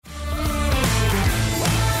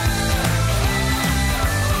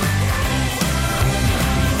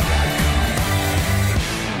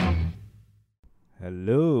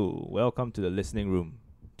welcome to the listening room.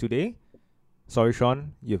 Today, sorry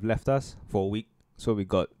Sean, you've left us for a week, so we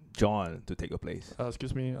got John to take your place.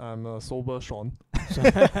 Excuse me, I'm sober Sean.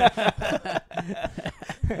 I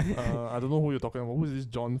don't know who you're talking about. Who is this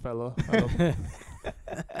John fella?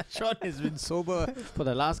 Sean has been sober for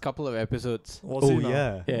the last couple of episodes. Was he now?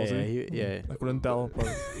 yeah. Yeah, Was he? yeah. I couldn't tell.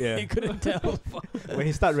 But Yeah. He couldn't tell. When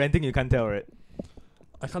he start ranting, you can't tell, right?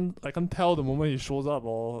 I can't tell the moment he shows up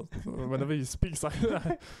or whenever he speaks.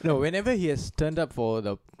 No, whenever he has turned up for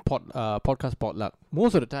the podcast potluck,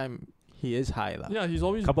 most of the time he is high lah. Yeah, he's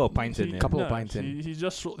always Couple of pints in, he- yeah. Couple of pints in. He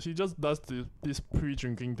just does this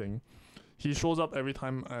pre-drinking thing. He shows up every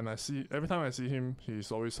time, and every time I see him,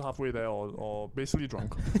 he's always halfway there or basically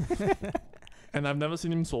drunk. And I've never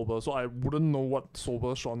seen him sober, so I wouldn't know what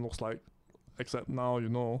sober Sean looks like. Except now, you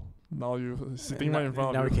know. Now you're sitting right in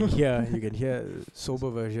front Now of you you. can hear sober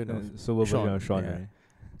version of Sober version of Sean, yeah. right?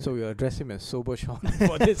 So we'll address him as Sober Sean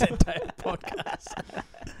for this entire podcast.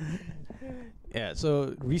 Yeah,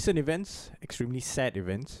 so recent events, extremely sad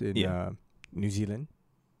events in New Zealand.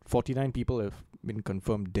 49 people have been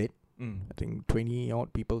confirmed dead. I think 20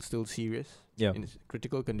 odd people still serious. Yeah. In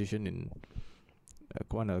critical condition in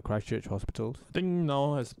one of the Christchurch hospitals. I think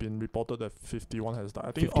now has been reported that 51 has died.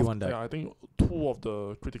 I think 51 died. Yeah, I think 2 of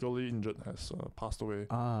the critically injured has passed away.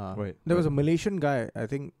 Right. There was a Malaysian guy, I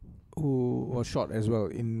think, who was shot as well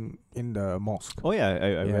in the mosque. Oh yeah,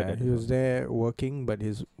 I read that. He was there working, but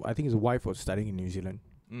I think his wife was studying in New Zealand.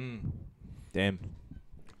 Damn.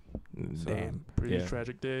 It's Damn. a pretty Yeah.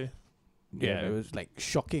 tragic day. Yeah, it was like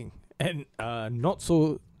shocking. And not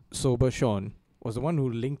so sober Sean was the one who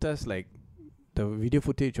linked us like the video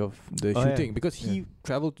footage of the Oh, yeah. shooting because he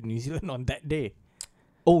traveled to New Zealand on that day.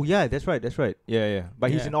 Oh yeah, that's right. Yeah.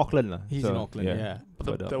 But he's Yeah. in Auckland lah. He's in Auckland, yeah. But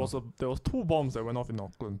Further there up. was 2 bombs that went off in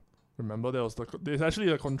Auckland. Remember, there's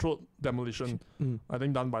actually a controlled demolition, I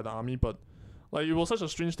think, done by the army. But like it was such a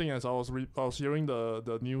strange thing as I was hearing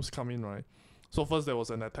the news come in, right. So first there was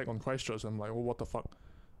an attack on Christchurch. I'm like, oh, what the fuck?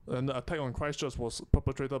 And the attack on Christchurch was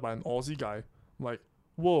perpetrated by an Aussie guy. I'm like,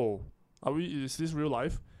 whoa, is this real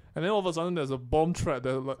life? And then all of a sudden there's a bomb threat.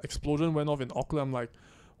 The explosion went off in Auckland. I'm like,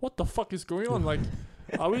 what the fuck is going on? Like,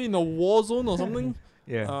 are we in a war zone or something?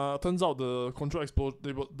 Yeah. Turns out the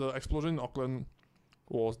explosion in Auckland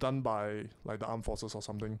was done by like the armed forces or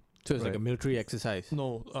something. So it's like Right. a military exercise.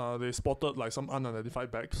 No, they spotted like some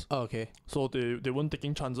unidentified bags. Oh, okay. So they weren't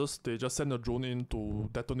taking chances. They just sent a drone in to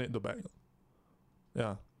detonate the bag.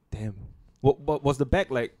 Yeah. Damn. What was the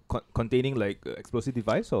bag like containing like explosive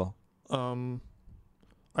device or?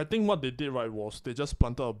 I think what they did right was they just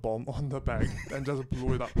planted a bomb on the bag and just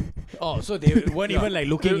blew it up. Oh, so they weren't even like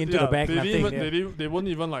looking into the bag, They nothing. they weren't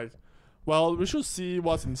even like, well, we should see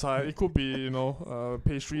what's inside. It could be,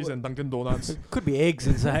 pastries and Dunkin' Donuts. Could be eggs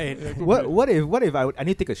inside. Yeah, it could What be. if I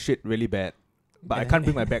need to take a shit really bad, but I can't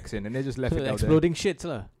bring my bags in, and they just left So it out there. exploding shits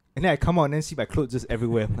lah. And then I come out and then see my clothes just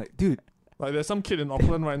everywhere. I'm like, dude, Like there's some kid in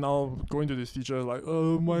Auckland right now going to this teacher like,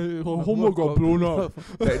 my homework got blown up.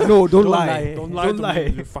 like, no, don't Don't lie. lie. Don't lie Don't to lie.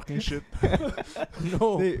 me, you fucking shit.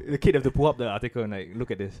 No. The kid have to pull up the article and like look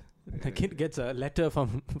at this. The kid gets a letter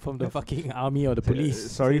from the fucking army or the police.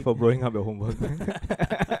 Sorry for blowing up your homework.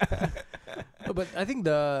 But I think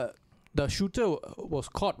the shooter was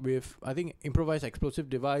caught with, I think, improvised explosive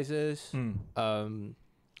devices,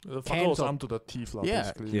 The fucker Cans was of- armed to the teeth, lah, yeah,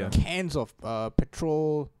 basically. Yeah. cans of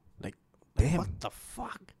petrol. Like, Damn. what the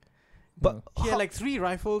fuck? But He had like 3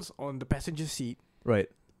 rifles on the passenger seat, right,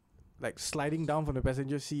 like sliding down from the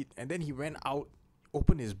passenger seat, and then he went out,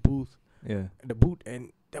 opened his boot, yeah.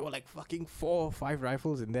 and there were like fucking 4 or 5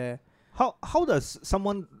 rifles in there. How does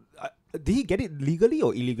someone? Did he get it legally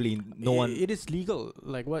or illegally? No one. It is legal,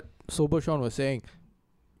 like what Sober Sean was saying.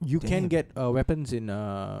 You can Damn. get weapons in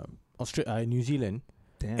New Zealand.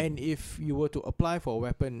 Damn. And if you were to apply for a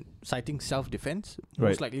weapon citing self-defense, Right.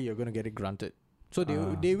 most likely you're going to get it granted. So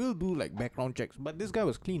they will do like background checks. But this guy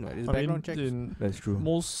was clean, right? His I mean, background checks. That's true.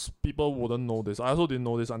 most people wouldn't know this. I also didn't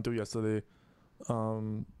know this until yesterday.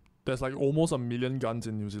 There's like almost 1 million guns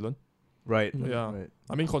in New Zealand. Right. Yeah. Right.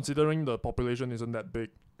 I mean, considering the population isn't that big,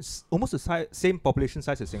 It's almost the same population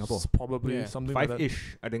size as Singapore. it's probably Yeah. something like that.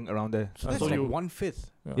 5-ish, I think, around there. So And that's so like you-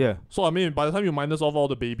 1/5. Yeah. So I mean, by the time you minus off all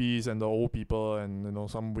the babies and the old people and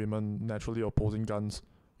some women naturally opposing guns,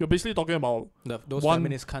 you're basically talking about Those One-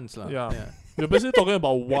 feminist cunts lah. Yeah. you're basically talking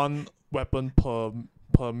about 1 weapon per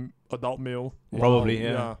adult male. Probably.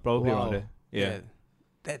 Yeah. Yeah. Probably Wow. around there. Yeah.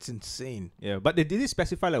 That's insane. Yeah. But did they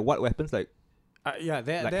specify like what weapons, like There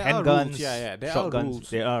like are rules. handguns, Yeah. There are shotguns? rules.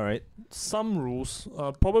 They are right. Some rules,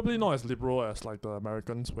 probably not as liberal as like the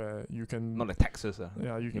Americans, where you can Not like Texas.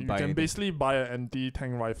 yeah, you can can buy anything. basically buy an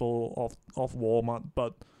anti-tank rifle off Walmart,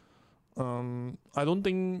 but I don't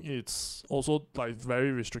think it's also like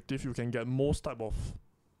very restrictive. You can get most type of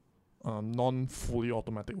non-fully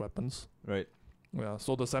automatic weapons. Right. Yeah,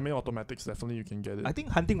 so the semi-automatics definitely you can get it. I think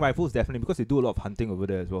hunting rifles definitely, because they do a lot of hunting over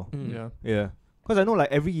there as well. Yeah. Yeah. Because I know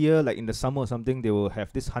like every year, like in the summer or something, they will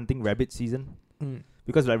have this hunting rabbit season.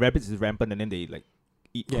 Because like rabbits is rampant and then they like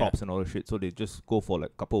eat crops and all the shit. So they just go for like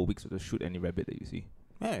a couple of weeks to just shoot any rabbit that you see.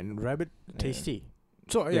 Yeah, and rabbit tasty.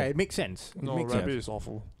 So yeah, it makes sense. No, rabbit is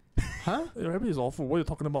awful. Huh? Rabbit is awful. What are you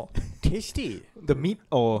talking about? Tasty. The meat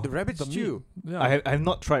or The rabbit The stew. meat. Yeah. I have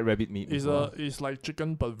not tried rabbit meat. It's before. it's like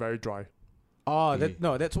chicken but very dry. Oh, Okay.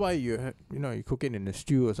 that's why you you cook it in a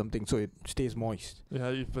stew or something so it stays moist. Yeah,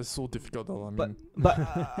 it's so difficult though. I But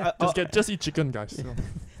mean, just eat chicken, guys. You know.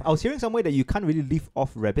 I was hearing somewhere that you can't really leave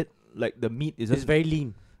off rabbit. Like the meat isn't. It's very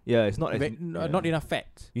lean. Yeah, it's not. Not enough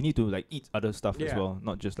fat. You need to like eat other stuff as Yeah. well,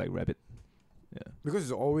 not just like rabbit. Yeah. Because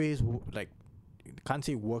it's always like, can't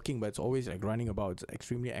say working, but it's always like running about. It's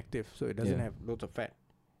extremely active, so it doesn't Yeah. have loads of fat.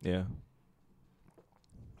 Yeah.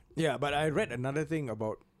 Yeah, but I read another thing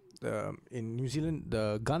about in New Zealand,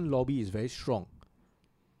 the gun lobby is very strong.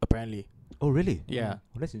 Apparently. Oh really? Yeah.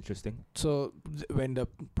 Well, that's interesting. So when the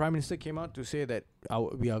Prime Minister came out to say that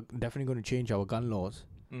we are definitely going to change our gun laws,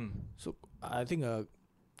 so I think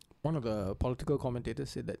one of the political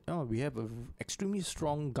commentators said that we have a extremely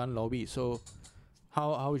strong gun lobby. So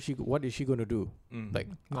what is she going to do? Like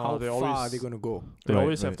No, how they far are always- they going to go? They Right,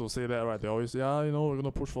 always have right. to say that, right? They always, we're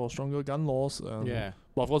gonna push for stronger gun laws. Yeah.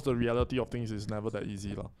 But of course, the reality of things is never that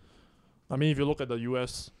easy, lah. I mean, if you look at the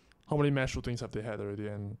US, how many mass shootings have they had already,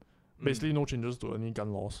 and basically no changes to any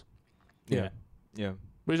gun laws, Yeah.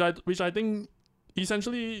 which I think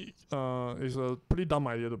essentially is a pretty dumb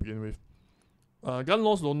idea to begin with. Gun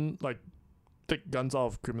laws don't like take guns out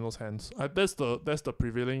of criminals' hands. That's the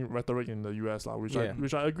prevailing rhetoric in the US, lah, which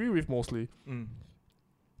I agree with mostly.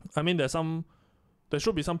 I mean, there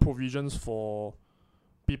should be some provisions for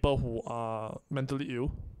people who are mentally ill.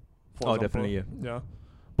 For example. Definitely, yeah. Yeah.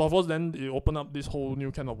 But of course, then it open up this whole new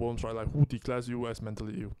can of worms, right? Like, who declares you as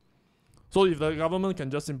mentally ill? So if the government can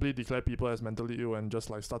just simply declare people as mentally ill and just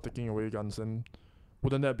like start taking away guns, then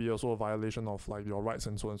wouldn't that be also a violation of like your rights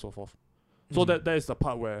and so on and so forth? So that is the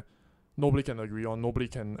part where nobody can agree on. Nobody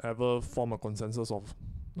can ever form a consensus of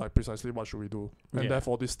like precisely what should we do, and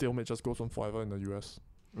therefore this stalemate just goes on forever in the US.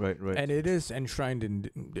 Right. And it is enshrined in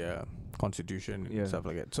their constitution and stuff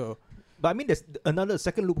like that. So, But I mean, there's another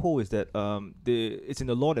second loophole is that it's in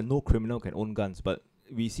the law that no criminal can own guns. But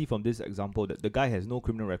we see from this example that the guy has no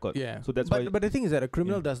criminal record. yeah. So that's but why. But the thing is that a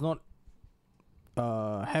criminal does not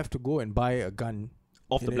have to go and buy a gun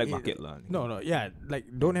off the in black a- market, lah. like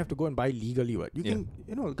don't have to go and buy legally. What you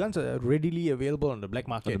can, guns are readily available on the black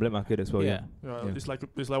market. On the black market as well. Yeah. Yeah, Yeah. It's like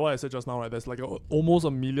what I said just now, right? There's like almost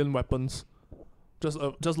 1 million weapons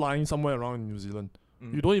just lying somewhere around in New Zealand.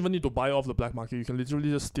 You don't even need to buy off the black market. You can literally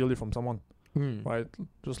just steal it from someone, right?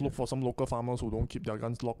 Just look for some local farmers who don't keep their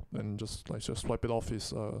guns locked and just swipe it off his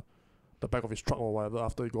the back of his truck or whatever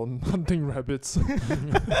after he gone hunting rabbits.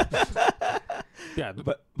 Yeah,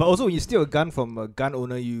 But also when you steal a gun from a gun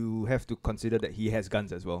owner, you have to consider that he has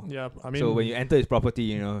guns as well. Yeah, I mean, So when you enter his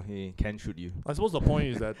property, he can shoot you. I suppose the point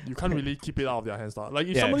is that you can't really keep it out of their hands. Like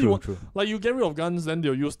if Yeah, somebody true. like you get rid of guns, then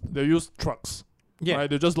they'll use trucks. yeah. Right?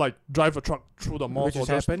 They just like drive a truck through the mall. Which has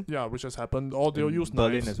happened. Yeah, which has happened. Or they'll In use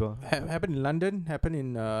Berlin knives. as well. Happened in London. Happened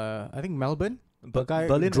in I think Melbourne. The guy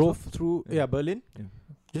Berlin as drove well? through. Yeah. Yeah, Berlin. Yeah.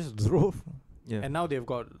 Just drove, Yeah. and now they've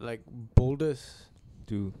got like boulders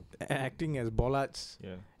to acting as bollards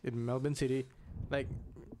yeah. in Melbourne City. Like,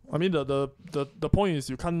 I mean, the point is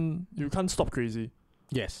you can't stop crazy,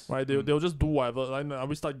 yes, right? They'll just do whatever. Like,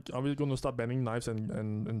 are we going to start banning knives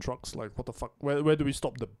and trucks? Like, what the fuck? Where do we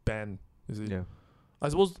stop the ban? Is it? Yeah. I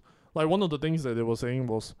suppose like one of the things that they were saying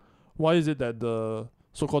was, why is it that the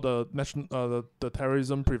so-called the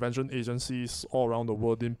terrorism prevention agencies all around the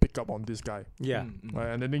world didn't pick up on this guy? yeah, Right?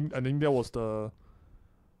 And I think that was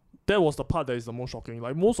the part that is the most shocking.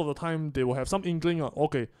 Like most of the time they will have some inkling of,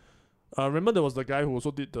 okay. Remember there was the guy who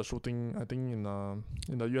also did the shooting, I think in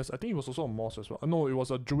the US. I think it was also a mosque as well. No, it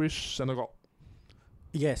was a Jewish synagogue.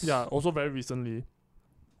 yes, Yeah, also very recently.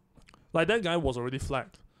 Like that guy was already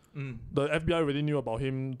flagged. The FBI already knew about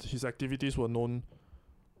him. His activities were known,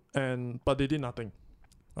 but they did nothing.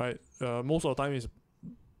 Right? Most of the time it's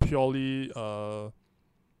purely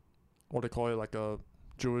what they call it, like a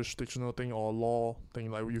jurisdictional thing or law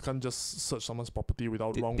thing. Like you can't just search someone's property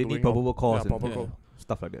without They wrongdoing. need or- probable cause yeah, and probable cause.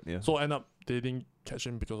 stuff like that. Yeah. So end up they didn't catch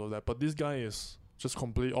him because of that. But this guy is just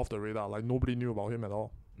completely off the radar. Like nobody knew about him at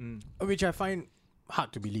all. which I find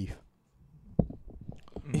hard to believe.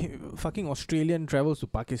 Fucking Australian travels to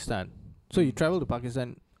Pakistan. So you travel to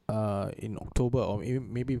Pakistan. in October or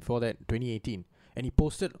maybe before that, 2018, and he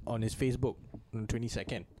posted on his Facebook on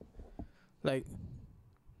 22nd. Like,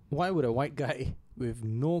 why would a white guy with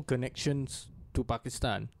no connections to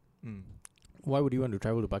Pakistan, why would he want to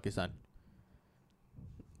travel to Pakistan?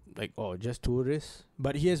 Like, just tourists?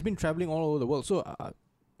 But he has been traveling all over the world, so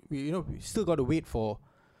we still got to wait for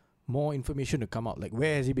more information to come out. Like,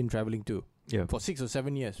 where has he been traveling to? Yeah. For 6 or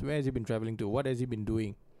 7 years, where has he been traveling to? What has he been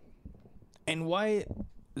doing? And why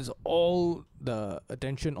is all the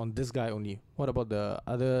attention on this guy only? What about the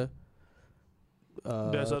other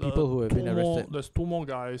people who have been arrested? There's 2 more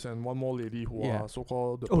guys and 1 more lady who are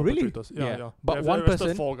so-called the Really? perpetrators. Yeah. But one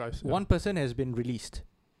person, 4 guys. Yeah. one person has been released.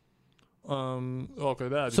 Okay.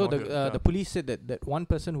 That So the police said that one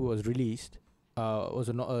person who was released was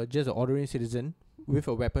just an ordinary citizen with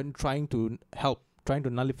a weapon trying to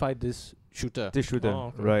nullify this shooter.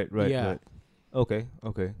 Oh, okay. Right. Yeah. Right.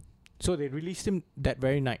 Okay. So they released him that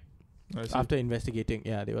very night I see. after investigating.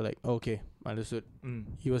 Yeah, they were like, okay, understood.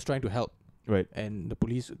 He was trying to help. Right. And the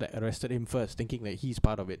police arrested him first, thinking that he's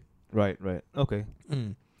part of it. Right. Okay.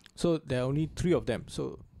 So there are only 3 of them.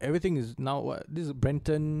 So everything is now this is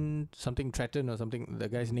Brenton something Tratton or something, the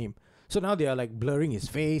guy's name. So now they are like blurring his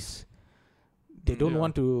face. They don't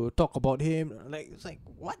want to talk about him. Like, it's like,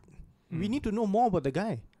 what? We need to know more about the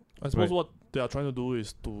guy. I suppose what they are trying to do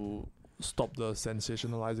is to stop the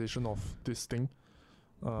sensationalization of this thing.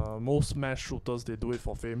 Most mass shooters, they do it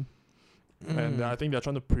for fame. And I think they're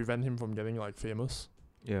trying to prevent him from getting like famous.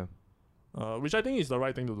 Yeah. Which I think is the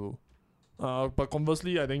right thing to do. But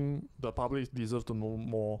conversely, I think the public deserves to know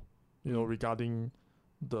more, regarding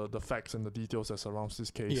the facts and the details that surrounds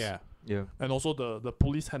this case. Yeah. And also the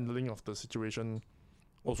police handling of the situation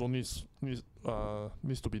also needs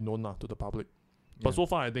to be known to the public. But so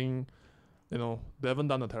far, I think, they haven't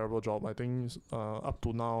done a terrible job. I think up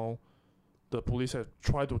to now, the police have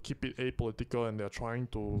tried to keep it apolitical, and they're trying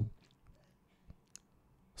to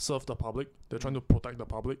serve the public. They're trying to protect the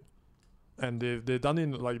public. And they've done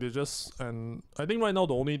it like and I think right now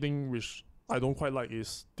the only thing which I don't quite like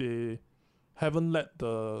is they haven't let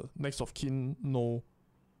the next of kin know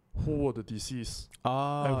who were the deceased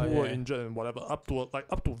and who were injured and whatever up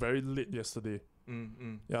to very late yesterday.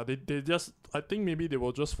 Yeah, they just, I think maybe they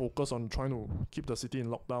will just focus on trying to keep the city in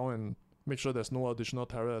lockdown and make sure there's no additional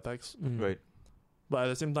terror attacks. Right. But at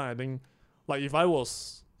the same time, I think like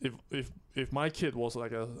if my kid was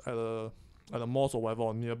like at a mosque or whatever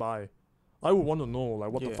or nearby, I would want to know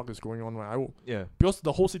like what the fuck is going on, right? Because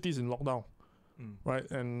the whole city is in lockdown, right?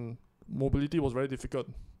 And mobility was very difficult.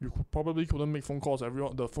 You probably couldn't make phone calls.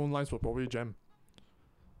 The phone lines were probably jammed.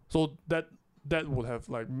 So that would have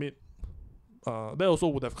like made that also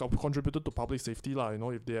would have contributed to public safety,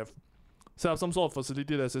 if they have set up some sort of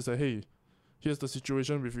facility that says that, hey, here's the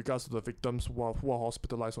situation with regards to the victims who are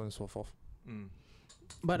hospitalized and so forth.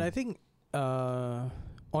 But I think on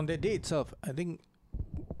that day itself, I think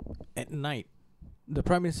at night, the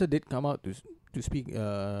Prime Minister did come out to speak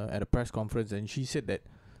at a press conference, and she said that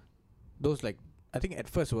those I think at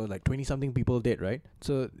first were 20-something people dead, right?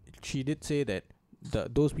 So she did say that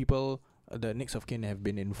those people, the next of kin, have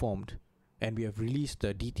been informed, and we have released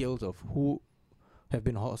the details of who have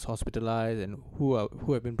been hospitalized and who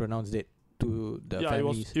have been pronounced dead to the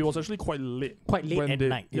families. It was actually quite late. Quite late at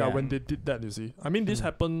night. Yeah, when they did that, you see. I mean, this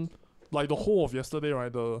happened like the whole of yesterday,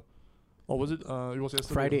 right? Or was it? It was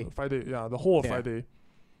yesterday. Friday. Yeah, the whole of Friday.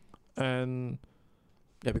 And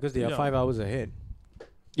because they are 5 hours ahead.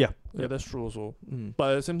 Yeah, that's true also.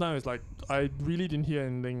 But at the same time, it's like I really didn't hear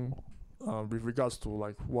anything with regards to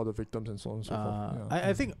like who are the victims and so on and so forth.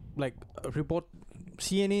 I think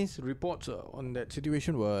CNA's reports on that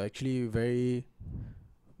situation were actually very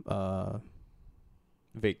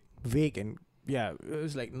vague and it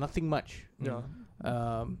was like nothing much.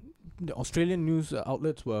 The Australian news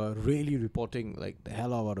outlets were really reporting like the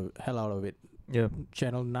hell out of it. Yeah.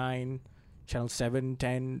 Channel 9, Channel 7,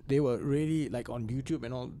 10, they were really like on YouTube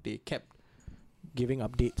and all, they kept giving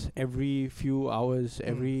updates every few hours,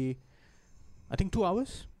 every I think 2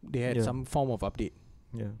 hours they had some form of update.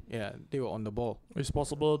 Yeah, they were on the ball. It's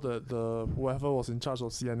possible that the whoever was in charge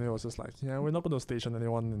of CNA was just like, we're not going to station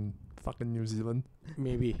anyone in fucking New Zealand.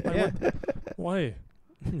 Maybe. Why?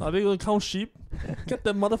 Are they going to count sheep? Get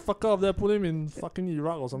that motherfucker up there, put him in fucking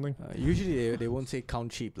Iraq or something. Usually they won't say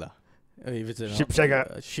count sheep lah. If it's a sheep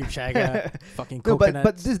shagger, fucking coconuts. No,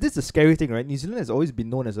 but this is a scary thing, right? New Zealand has always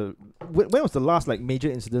been known as a. When was the last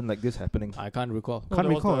major incident like this happening? I can't recall. Can't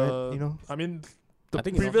recall, right? I mean, the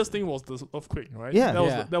previous thing was the earthquake, right? Yeah,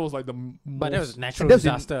 that was like the. But that was natural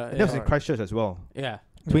disaster. That was in Christchurch as well. Yeah.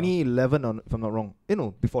 2011, if I'm not wrong.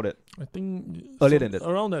 Before that. I think earlier than that.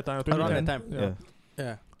 Around that time. Around that time.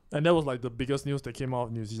 Yeah. And that was like the biggest news that came out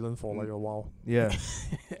of New Zealand for like a while. Yeah.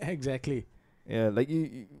 Exactly. Yeah, like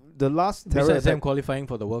the last terror Besides them attack. qualifying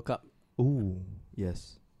for the World Cup. Ooh,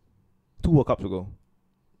 yes. 2 World Cups ago.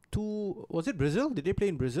 Was it Brazil? Did they play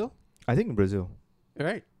in Brazil? I think in Brazil.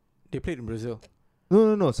 Right. They played in Brazil.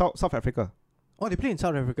 No. South Africa. Oh, they played in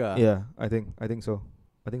South Africa. Yeah, I think so.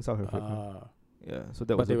 I think South Africa. Yeah, so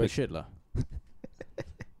that but was they a were big shit lah.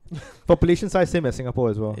 population size same as Singapore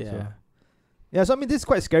as well. Yeah. So. Yeah, so I mean this is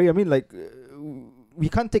quite scary. I mean like we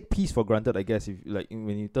can't take peace for granted, I guess, if like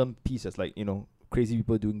when you term peace as like, crazy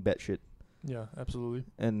people doing bad shit. Yeah, absolutely.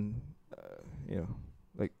 And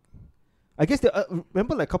like I guess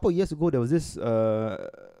remember like a couple of years ago there was this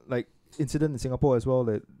like incident in Singapore as well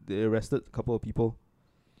that they arrested a couple of people.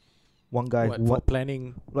 One guy for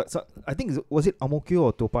planning. Like, so I think was it Ang Mo Kio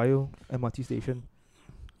or Toa Payoh MRT station?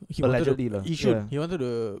 He Allegedly wanted lah. he should. Yeah. He wanted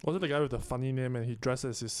to. Was it the guy with the funny name and he dressed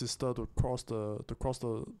as his sister to cross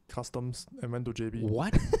the customs and went to JB?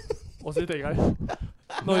 What? Was it that guy?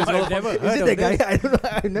 No, it's I've not. never Is heard it of that guy? this. I don't know.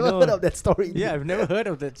 I've never No. heard of that story. Yeah, I've never heard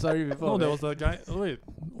of that story before. No, there man. was the guy. Wait,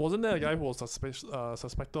 wasn't there a guy who was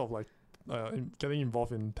suspected of like getting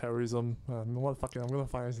involved in terrorism? No, what fucking? I'm gonna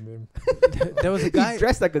find his name. There was a He guy.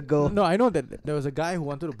 dressed like a girl. No, I know that there was a guy who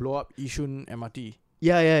wanted to blow up Yishun MRT.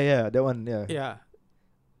 Yeah. That one. Yeah. Yeah.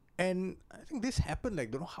 And I think this happened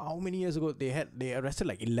like don't know how many years ago. They arrested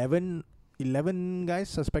like 11 guys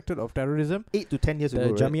suspected of terrorism. 8 to 10 years The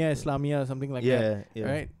ago. Jamia Islamia, something like that. Yeah.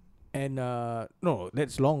 Right? And no,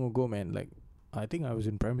 that's long ago, man. Like I think I was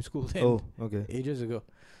in primary school then. Oh, okay. Ages ago.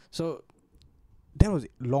 So that was a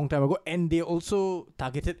long time ago. And they also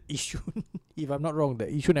targeted Yishun. If I'm not wrong, the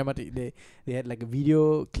Yishun MRT, they had like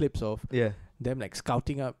video clips of Yeah. them like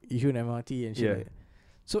scouting up Yishun MRT and shit. Yeah. Like that.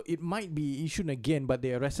 So it might be Yishun again, but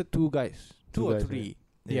they arrested 2 guys. Two or guys, three.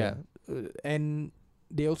 Yeah. Yeah. And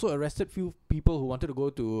they also arrested few people who wanted to go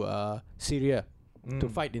to Syria to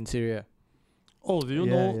fight in Syria. Oh, do you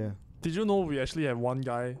know? Yeah. Did you know we actually have one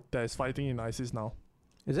guy that is fighting in ISIS now?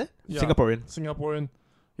 Is it? Yeah, Singaporean.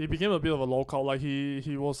 He became a bit of a locale. Like he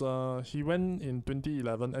went in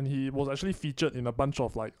 2011 and he was actually featured in a bunch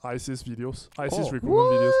of like ISIS videos, ISIS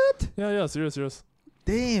recruitment videos. Yeah, serious.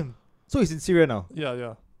 Damn. So he's in Syria now.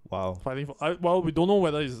 Yeah. Wow. Fighting for. Well, we don't know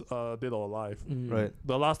whether he's dead or alive. Right.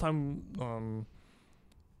 The last time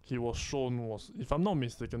he was shown was, if I'm not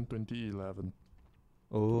mistaken, 2011.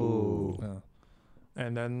 Oh. Yeah.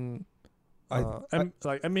 And then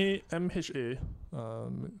MHA,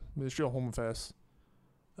 Ministry of Home Affairs,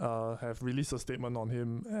 have released a statement on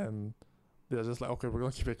him, and they're just like, okay, we're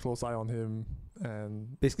gonna keep a close eye on him,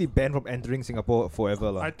 and Basically banned from entering Singapore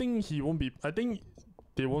forever. I think he won't be. I think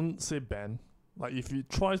they won't say ban. Like if he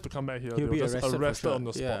tries to come back here, He'll they'll be just arrested for arrest sure. on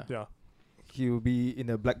the spot. Yeah, He'll be in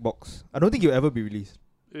a black box. I don't think he'll ever be released.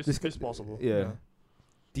 it's possible. Yeah.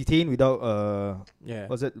 Detained without Yeah.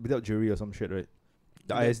 what's that? Without jury or some shit, right?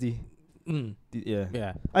 The Yeah. ISD. Yeah.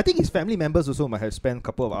 Yeah. I think his family members also might have spent a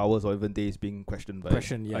couple of hours or even days being questioned by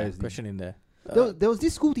Question ISD. in there. There was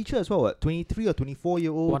this school teacher as well, what, 23 or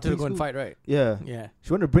 24-year-old. Wanted to go and fight, right? Yeah. Yeah.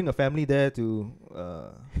 She wanted to bring a family there to,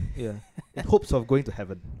 in hopes of going to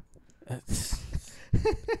heaven.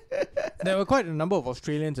 There were quite a number of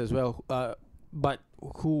Australians as well, but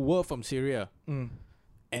who were from Syria,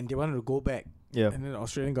 and they wanted to go back. Yeah. And then the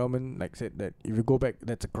Australian government said that if you go back,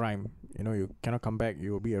 that's a crime. You cannot come back.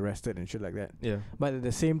 You will be arrested and shit like that. Yeah. But at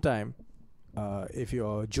the same time, if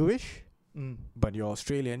you're Jewish but you're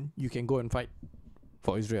Australian, you can go and fight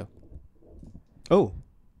for Israel. Oh,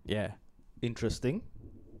 Yeah. interesting.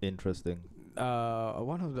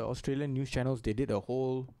 One of the Australian news channels, they did a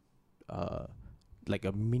whole like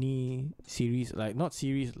a mini series, like not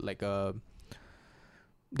series, like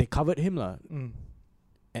they covered him lah,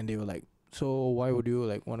 and they were like, so why would you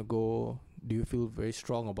want to go? Do you feel very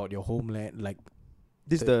strong about your homeland? Like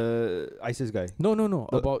This the ISIS guy. no,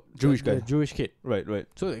 The about Jewish guy. the Jewish kid. Right.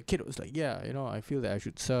 So the kid was like, yeah, I feel that I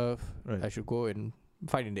should serve. Right. I should go and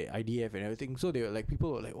fight in the IDF and everything. So they were like,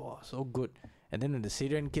 people were like, wow, so good. And then when the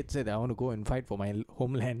Syrian kid said, I want to go and fight for my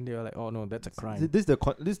homeland, they were like, oh no, that's a crime. This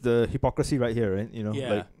is the hypocrisy right here, right?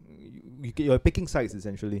 Yeah. Like you're picking sides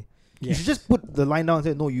essentially. You Yes. should just put the line down and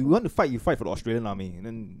say, no, you want to fight, you fight for the Australian army, and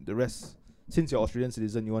then the rest, since you're Australian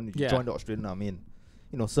citizen, you want to join the Australian army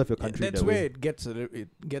and serve your country. That's that where way. it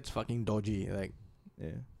gets fucking dodgy. Like Yeah.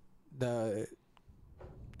 the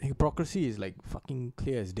hypocrisy is like fucking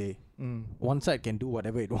clear as day. One side can do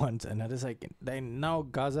whatever it wants, another side can. Then now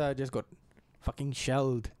Gaza just got fucking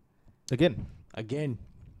shelled Again. again.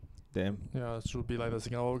 Damn. Yeah, it should be like the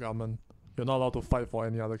Singapore government. You're not allowed to fight for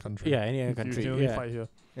any other country. Yeah, any other You country. can only Yeah. fight here.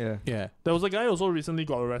 Yeah. Yeah. There was a guy also recently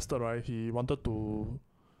got arrested, right? He wanted to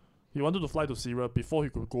He wanted to fly to Syria before he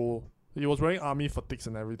could go. He was wearing army fatigues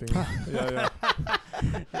and everything. yeah.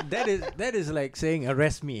 That is like saying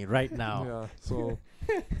arrest me right now. Yeah. So.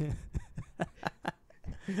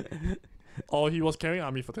 Or he was carrying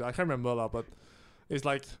army fatigue. I can't remember lah, but it's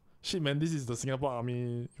like shit, man. This is the Singapore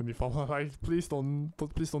Army uniform. Like, please don't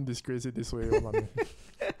disgrace it this way.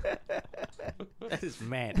 That is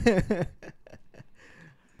mad.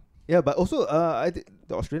 Yeah, but also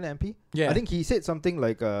the Australian MP. Yeah, I think he said something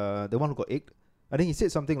like the one who got egged. I think he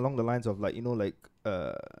said something along the lines of like, you know, like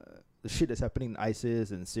the shit that's happening in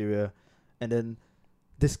ISIS and Syria, and then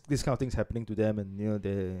this kind of thing's happening to them, and you know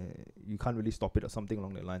you can't really stop it or something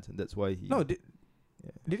along that lines, and that's why he. No,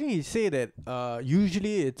 didn't he say that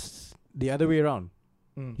usually it's the other way around?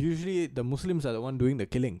 Usually the Muslims are the one doing the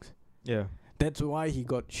killings. Yeah. That's why he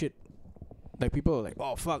got shit. Like people are like,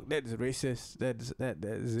 oh fuck, that is racist. That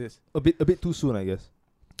is this. A bit too soon, I guess.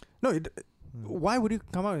 No, why would you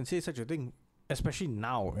come out and say such a thing, especially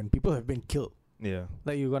now when people have been killed? Yeah.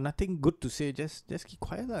 Like you got nothing good to say. Just keep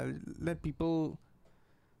quiet lah. Let people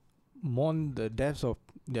mourn the deaths of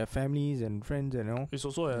their families and friends, you know. It's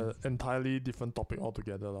also an entirely different topic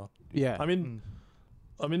altogether lah. Yeah. I mean,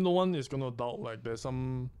 no one is gonna doubt like there's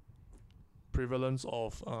some prevalence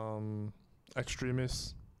of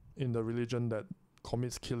extremists in the religion that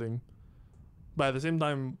commits killing, but at the same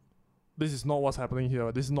time, this is not what's happening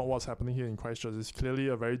here. This is not what's happening here in Christchurch. It's clearly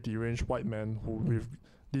a very deranged white man who with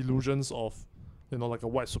delusions of, you know, like a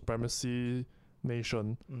white supremacy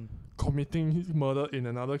nation committing murder in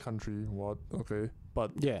another country. What? Okay,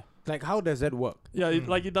 but yeah, like how does that work? Yeah,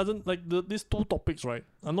 it doesn't like these two topics, right,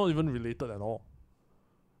 are not even related at all.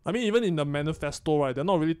 I mean, even in the manifesto, right,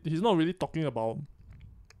 he's not really talking about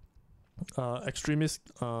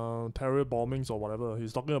extremist terror bombings or whatever.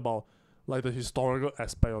 He's talking about like the historical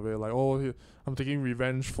aspect of it, like I'm taking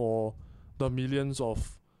revenge for the millions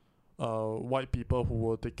of white people who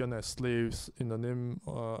were taken as slaves in the name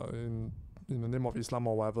in the name of Islam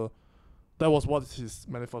or whatever. That was what his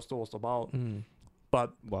manifesto was about.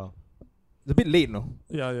 But wow, it's a bit late, no?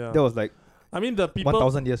 Yeah. That was like, I mean, the people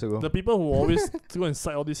 1,000 years ago. The people who always go and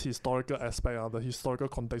cite all this historical aspect, the historical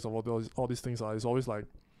context of all these things is always like,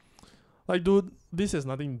 dude, this has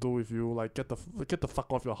nothing to do with you. Like, get the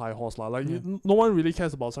fuck off your high horse, lah. Like, no one really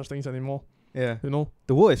cares about such things anymore. Yeah, you know,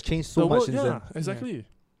 the world has changed so much since then. Yeah, exactly.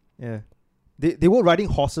 Yeah, they were riding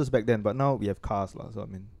horses back then, but now we have cars, lah. So I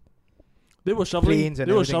mean, they were shoveling planes and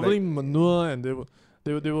they were everything, shoveling manure, and they were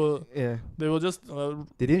just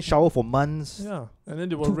they didn't shower for months. Yeah, and then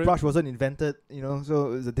they were toothbrush wasn't invented, you know, so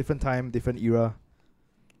it was a different time, different era.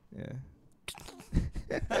 Yeah.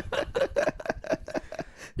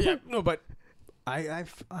 Yeah, no, but I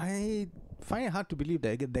find it hard to believe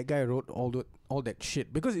that guy wrote all that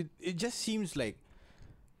shit, because it just seems like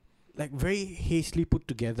very hastily put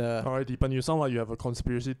together. Alright, Deepan, you sound like you have a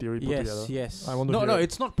conspiracy theory put together. Yes. I want to hear no, it.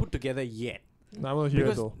 it's not put together yet. I want to hear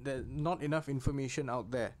because it though. There's not enough information out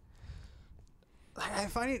there. I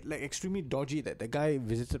find it like extremely dodgy that the guy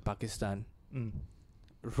visited Pakistan.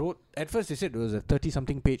 Wrote, at first they said it was a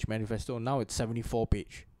 30-something page manifesto. Now it's 74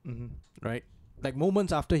 page. Right? Like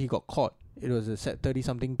moments after he got caught, it was a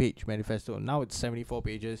 30-something page manifesto. Now it's 74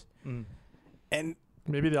 pages. And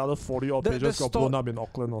maybe the other 40 odd pages got blown up in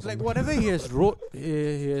Auckland or something. Like whatever he has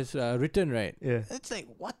written, right? Yeah. It's like,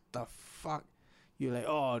 what the fuck? You're like,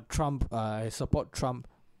 oh, Trump, I support Trump.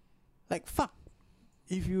 Like, fuck.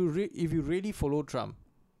 If you really follow Trump,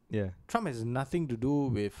 Trump has nothing to do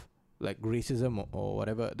with like racism or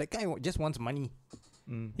whatever. That guy just wants money.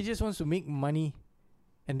 He just wants to make money,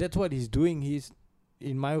 and that's what he's doing. He's,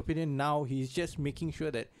 in my opinion, now he's just making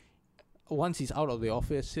sure that once he's out of the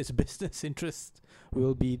office, his business interests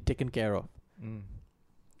will be taken care of.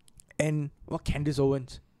 And what Candace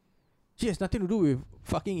Owens, she has nothing to do with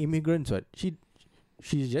fucking immigrants. What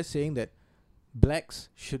she's just saying that blacks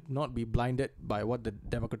should not be blinded by what the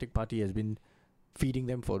Democratic Party has been feeding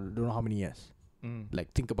them for don't know how many years.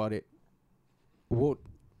 Like, think about it. Vote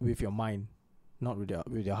with your mind, not with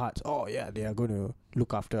your hearts. Oh yeah, they are going to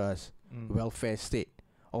look after us. Welfare state,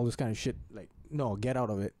 all this kind of shit. Like, no, get out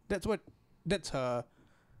of it. That's her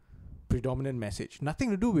predominant message. Nothing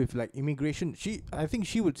to do with like immigration. I think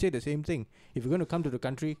she would say the same thing. If you're going to come to the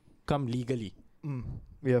country, come legally.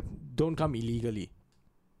 Yeah. Don't come illegally.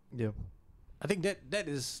 Yeah. I think that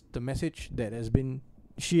is the message that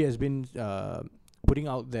she has been putting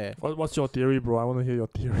out there. What's your theory, bro? I want to hear your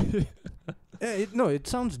theory. It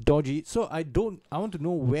sounds dodgy. So I want to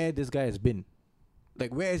know where this guy has been.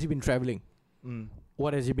 Like, where has he been traveling?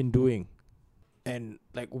 What has he been doing? And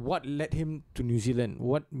like, what led him to New Zealand?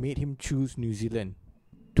 What made him choose New Zealand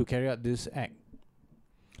to carry out this act?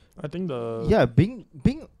 I think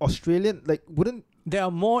being Australian, like, wouldn't there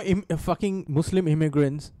are more fucking Muslim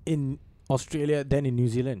immigrants in Australia than in New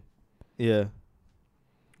Zealand. Yeah.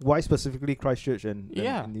 Why specifically Christchurch and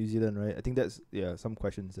Yeah. New Zealand, right? I think that's some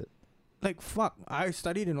questions that Like, fuck, I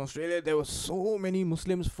studied in Australia. There were so many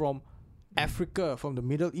Muslims from Africa, from the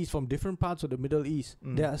Middle East, from different parts of the Middle East.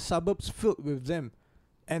 There are suburbs filled with them,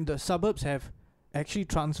 and the suburbs have actually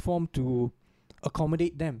transformed to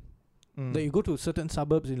accommodate them. Like, you go to certain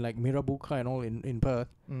suburbs in like Mirrabooka and all in Perth,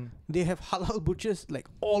 they have halal butchers like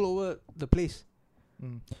all over the place.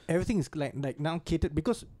 Everything is like now catered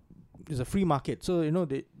because it's a free market. So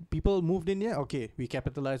people moved in here. Okay, we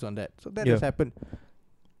capitalize on that. So that has happened.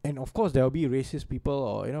 And of course there will be racist people,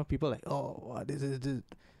 or people like, oh, this is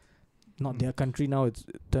not their country now. It's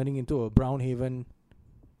turning into a brown haven.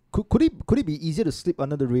 Could it be easier to slip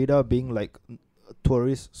under the radar, being like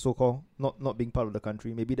tourist, so called, not being part of the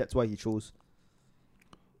country? Maybe that's why he chose.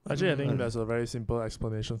 Actually, I think there's a very simple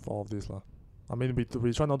explanation for all of this, lah. I mean, we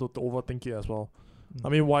try not to overthink it as well. I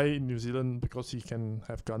mean, why in New Zealand? Because he can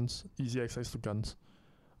have guns, easy access to guns.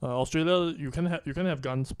 Australia, you can have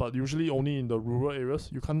guns, but usually only in the rural areas.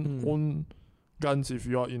 You can't own guns if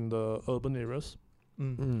you are in the urban areas.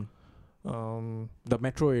 The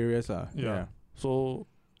metro areas, yeah. So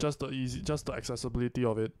just the accessibility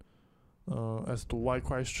of it. As to why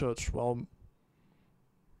Christchurch, well,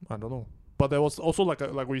 I don't know. But there was also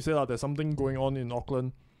like we said, there's something going on in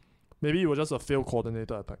Auckland. Maybe it was just a failed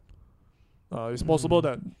coordinator attack. It's possible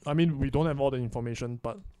that, I mean, we don't have all the information,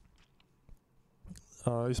 but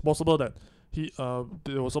it's possible that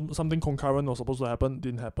there was something concurrent was supposed to happen,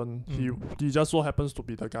 didn't happen. He just so happens to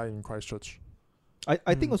be the guy in Christchurch.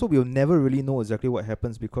 I think also we'll never really know exactly what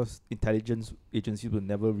happens because intelligence agencies will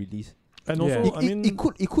never release. And also,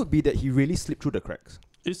 it could be that he really slipped through the cracks.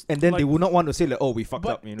 And then they would not want to say like, oh, we fucked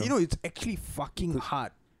up. It's actually fucking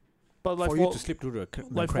hard. But like for you to slip through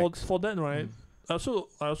the cracks. For that, right? I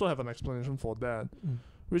also have an explanation for that,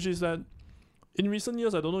 which is that in recent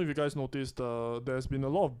years, I don't know if you guys noticed, there's been a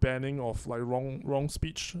lot of banning of like wrong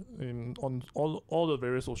speech on all the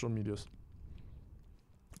various social medias.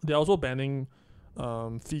 They're also banning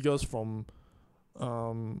figures from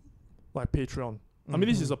like Patreon. I mean,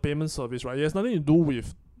 this is a payment service, right? It has nothing to do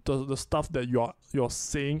with the stuff that you're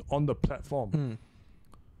saying on the platform.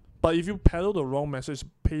 But if you peddle the wrong message,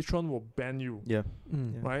 Patreon will ban you.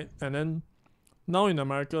 Right? And then now in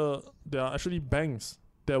America, there are actually banks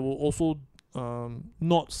that will also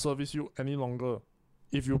not service you any longer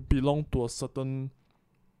if you belong to a certain,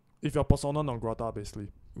 if you're persona non grata, basically.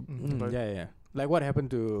 Right? Like what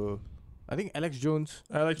happened to, I think Alex Jones.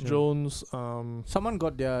 Someone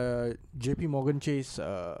got their JP Morgan Chase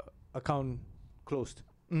account closed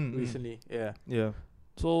recently. Yeah.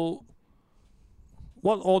 So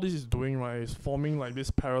what all this is doing, right, is forming like this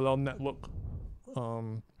parallel network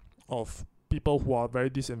of people who are very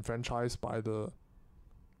disenfranchised by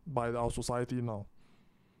our society now.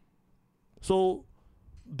 So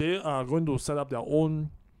they are going to set up their own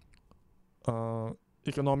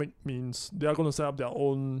economic means. They are going to set up their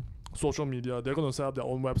own social media. They're going to set up their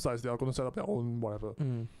own websites. They are going to set up their own whatever.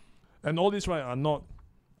 And all these, right, are not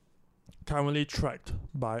currently tracked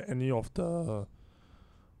by any of the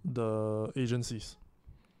agencies,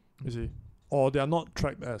 you see, or they are not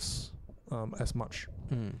tracked as much.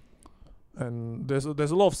 And there's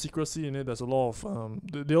a lot of secrecy in it. There's a lot of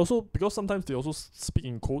they also, because sometimes they also speak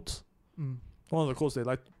in codes. One of the codes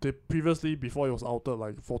they previously, before it was outed,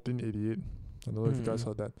 like 1488. I don't know if you guys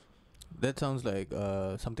heard that. That sounds like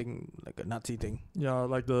something like a Nazi thing. Yeah,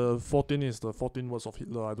 like the 14 is the 14 words of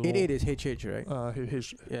Hitler. I don't know. 88 is HH, right?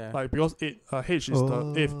 H. Yeah. Like because H is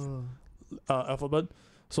the eighth alphabet,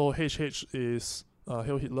 so HH is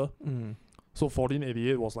Hail Hitler. So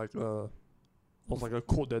 1488 was like a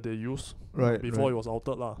code that they used before it was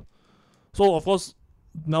outed lah. So of course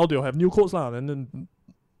now they'll have new codes lah, and then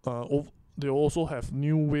they'll also have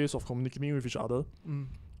new ways of communicating with each other.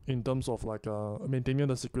 In terms of like maintaining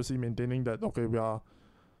the secrecy, maintaining that, okay, we are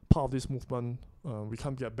part of this movement, we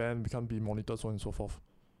can't get banned, we can't be monitored, so on and so forth.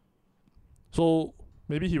 So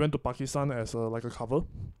maybe he went to Pakistan as like a cover.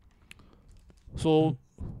 So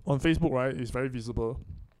on Facebook, right, it's very visible.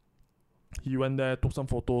 He went there, took some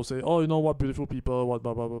photos, say, oh, you know what, beautiful people, what,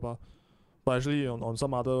 blah, blah, blah, blah. But actually on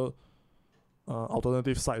some other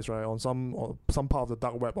alternative sites, right, on some part of the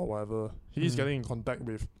dark web or whatever, he's getting in contact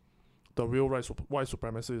with the real white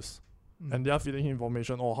supremacists, and they are feeding him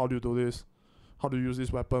information. Oh, how do you do this? How do you use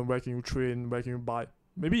this weapon? Where can you train? Where can you buy?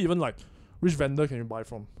 Maybe even like which vendor can you buy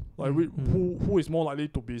from? Like who is more likely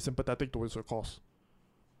to be sympathetic towards your cause?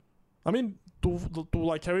 I mean, to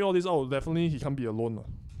like carry all this out, definitely he can't be alone.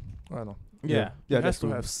 I don't know. It has to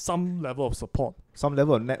have some level of support, some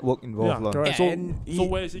level of network involved. Yeah, correct. Yeah, So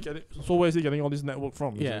where is he getting? So where is he getting all this network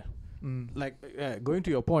from? Yeah. Like going to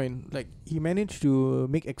your point, like he managed to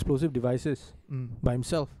make explosive devices by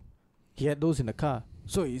himself. He had those in the car.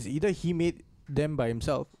 So it's either he made them by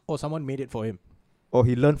himself or someone made it for him. Or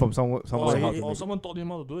he learned from someone Or someone taught him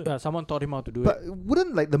how to do it. Someone taught him how to do but it. But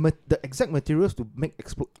wouldn't like the exact materials to make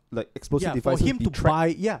explosive devices for him be to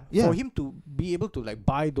tracked? buy for him to be able to like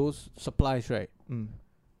buy those supplies, right?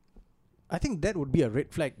 I think that would be a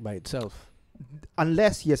red flag by itself.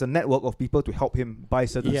 Unless he has a network of people to help him buy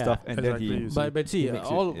certain stuff, and exactly. then he. But see, makes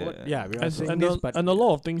all it, what we are and, saying and, this, a, but and a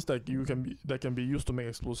lot of things that can be used to make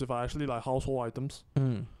explosive are actually like household items.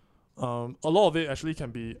 A lot of it actually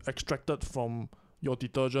can be extracted from your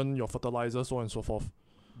detergent, your fertilizer, so on and so forth.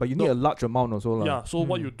 But you need a large amount also. Yeah, so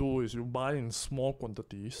what you do is you buy in small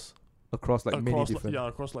quantities. Across many different.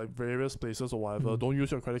 Across like various places or whatever. Don't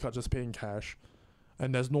use your credit card, just pay in cash.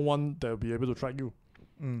 And there's no one that will be able to track you.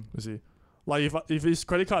 You see. Like if it's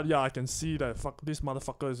credit card, I can see that this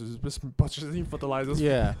motherfucker is just purchasing fertilizers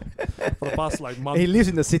for the past like month. And he lives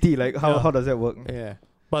in the city, like how does that work? Yeah.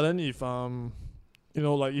 But then if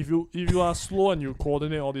like if you are slow and you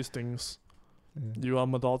coordinate all these things, you are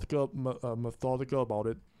methodical about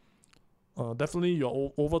it. Definitely,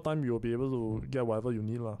 over time you'll be able to get whatever you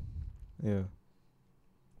need, lah. Yeah.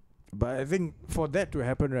 But I think for that to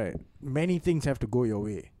happen, right, many things have to go your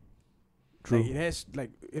way. True. Like it has,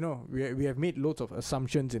 we have made loads of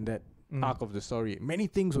assumptions in that arc of the story. Many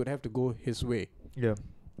things would have to go his way. Yeah.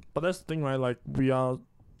 But that's the thing, right? Like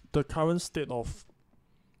the current state of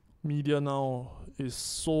media now is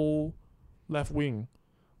so left wing.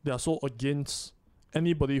 They are so against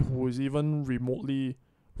anybody who is even remotely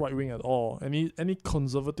right wing at all. Any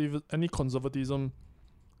conservatism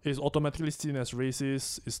is automatically seen as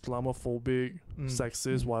racist, Islamophobic,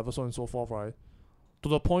 sexist, whatever, so on and so forth, right? To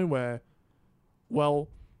the point where, well,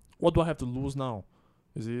 what do I have to lose now?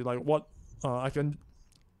 You see, like what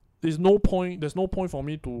there's no point for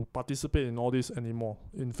me to participate in all this anymore.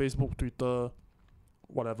 In Facebook, Twitter,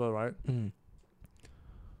 whatever, right?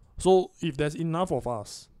 So if there's enough of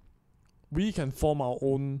us, we can form our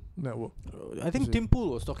own network. I think Tim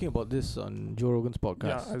Pool was talking about this on Joe Rogan's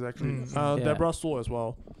podcast. Yeah, exactly. Deborah So as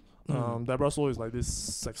well. Deborah So is like this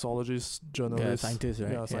sexologist, journalist, scientist,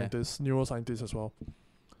 right? Yeah, scientist, neuroscientist as well.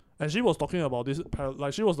 And she was talking about this,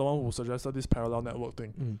 like she was the one who suggested this parallel network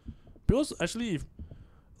thing. Because actually,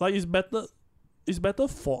 it's better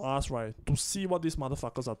for us, right, to see what these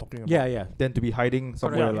motherfuckers are talking about. Yeah. Than to be hiding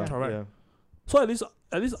somewhere. Correct. Yeah. So at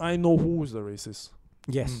least I know who is the racist.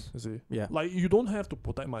 Yes. You see? Yeah. Like you don't have to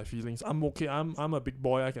protect my feelings. I'm okay. I'm a big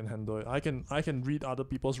boy. I can handle it. I can read other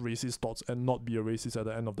people's racist thoughts and not be a racist at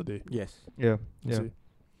the end of the day. Yes. Yeah. You see?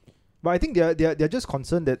 But I think they're just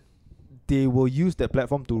concerned that they will use that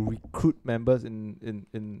platform to recruit members in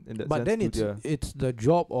that But sense. then it's the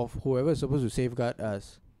job of whoever is supposed to safeguard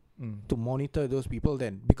us to monitor those people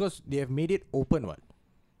then, because they have made it open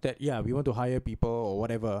that we want to hire people or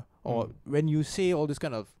whatever, or when you say all this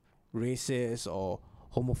kind of racist or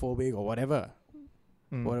homophobic or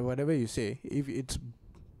whatever you say, if it's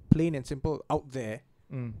plain and simple out there,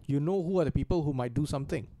 you know who are the people who might do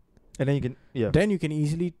something, and then you can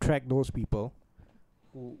easily track those people.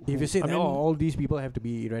 If you say all these people have to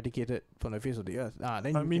be eradicated from the face of the earth,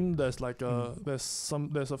 then there's like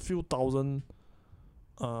there's a few thousand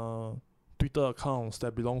Twitter accounts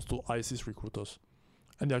that belongs to ISIS recruiters,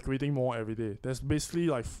 and they're creating more every day. There's basically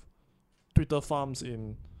like Twitter farms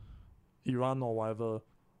in Iran or whatever,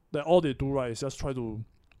 that all they do, right, is just try to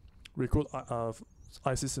recruit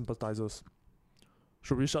ISIS sympathizers.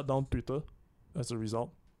 Should we shut down Twitter as a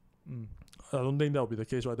result? I don't think that will be the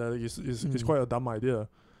case, right? That is quite a dumb idea.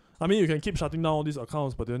 I mean, you can keep shutting down all these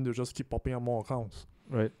accounts, but then they'll just keep popping up more accounts.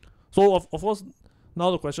 Right. So, of course,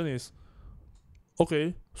 now the question is,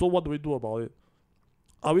 okay, so what do we do about it?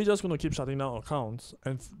 Are we just going to keep shutting down accounts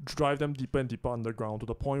and drive them deeper and deeper underground to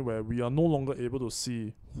the point where we are no longer able to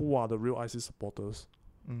see who are the real ISIS supporters?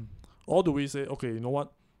 Or do we say, okay, you know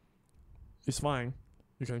what? It's fine.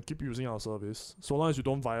 You can keep using our service. So long as you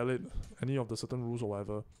don't violate any of the certain rules or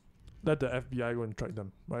whatever, let the FBI go and track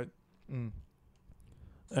them, right?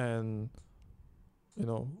 And,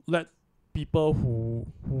 let people who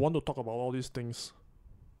want to talk about all these things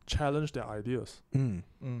challenge their ideas. You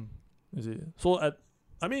see? So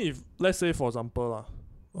if let's say for example,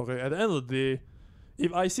 at the end of the day,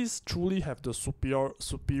 if ISIS truly have the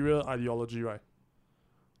superior ideology, right,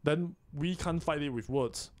 then we can't fight it with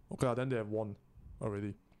words. Okay, then they have won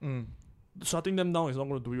already. Shutting them down is not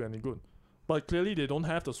going to do you any good. But clearly they don't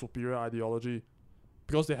have the superior ideology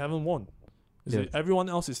because they haven't won. You see, everyone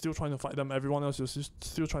else is still trying to fight them. Everyone else is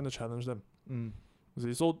still trying to challenge them. You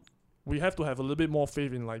see, so we have to have a little bit more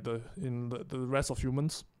faith in like the rest of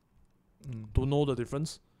humans to know the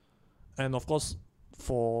difference, and of course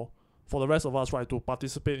for the rest of us, right, to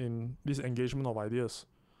participate in this engagement of ideas,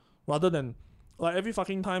 rather than like every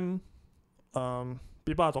fucking time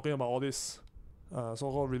people are talking about all this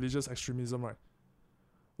so-called religious extremism, right?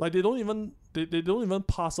 Like they don't even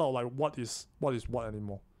pass out like what is what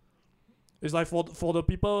anymore. It's like for the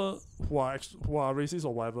people who are racist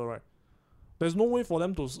or whatever, right? There's no way for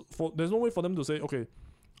them to say, okay,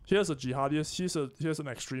 here's a jihadist, here's an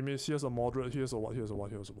extremist, here's a moderate, here's a what.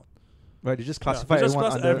 Right, they just classify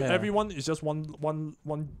everyone under. Everyone is just one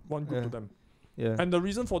group to them. Yeah. And the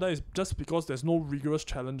reason for that is just because there's no rigorous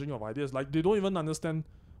challenging of ideas. Like they don't even understand.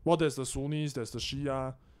 Well, there's the Sunnis, there's the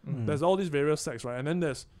Shia, there's all these various sects, right? And then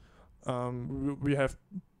there's we have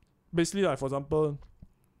basically, like, for example,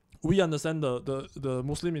 we understand the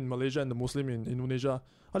Muslim in Malaysia and the Muslim in Indonesia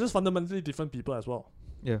are just fundamentally different people as well.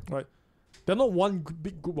 Yeah. Right? They're not one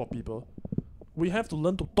big group of people. We have to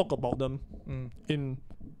learn to talk about them in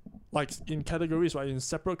categories, right? In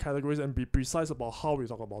separate categories, and be precise about how we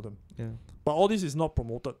talk about them. Yeah. But all this is not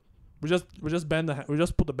promoted. We just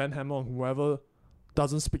put the ban hammer on whoever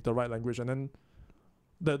doesn't speak the right language, and then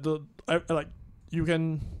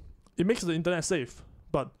it makes the internet safe,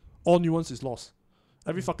 but all nuance is lost.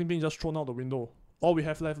 Every fucking thing is just thrown out the window. All we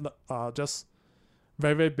have left are just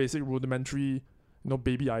very, very basic, rudimentary,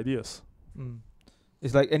 baby ideas.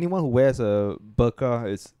 It's like anyone who wears a burqa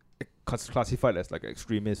is classified as like an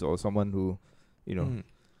extremist or someone who,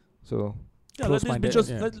 so. Yeah, let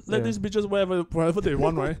these bitches wherever they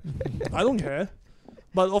want, right? I don't care.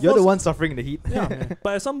 But of you're course, the one suffering the heat. Yeah.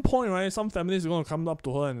 But at some point, right, some feminists are gonna come up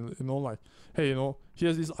to her and like, hey,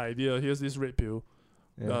 here's this idea, here's this red pill.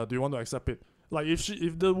 Do you want to accept it? Like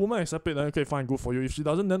if the woman accepts it, then okay, fine, good for you. If she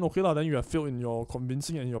doesn't, then okay lah. Then you have failed in your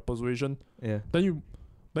convincing and your persuasion. Yeah. Then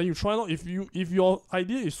you try not. If your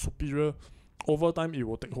idea is superior, over time it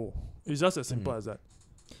will take hold. It's just as simple as that.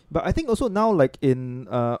 But I think also now, like in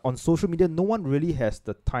on social media, no one really has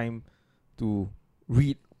the time to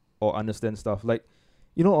read or understand stuff. Like,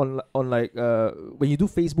 on like when you do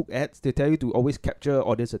Facebook ads, they tell you to always capture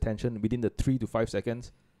audience attention within the 3 to 5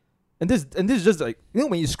 seconds. And this is just like,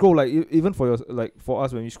 when you scroll, like even for for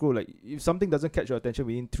us, when you scroll, like if something doesn't catch your attention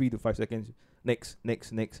within 3 to 5 seconds, next.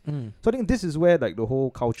 So I think this is where like the whole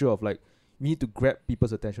culture of like we need to grab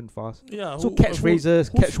people's attention fast. Yeah. So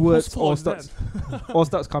catchphrases, catchwords, all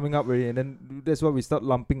starts coming up already, and then that's why we start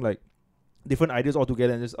lumping like different ideas all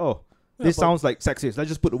together and just this sounds like sexist. Let's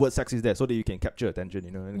just put the word sexist there so that you can capture attention.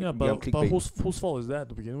 And but whose fault is that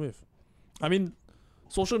to begin with? I mean,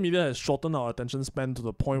 social media has shortened our attention span to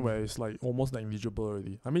the point where it's like almost negligible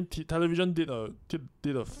already. I mean, television did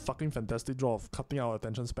a fucking fantastic job of cutting our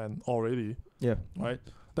attention span already. Yeah. Right?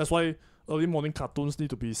 That's why early morning cartoons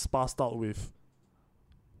need to be sparsed out with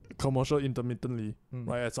commercial intermittently,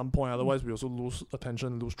 right? At some point, otherwise we also lose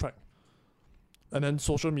attention, lose track. And then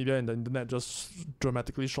social media and the internet just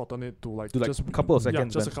dramatically shorten it to just a couple of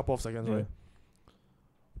seconds. Yeah, just a couple of seconds, right?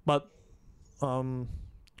 But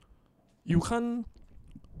you can't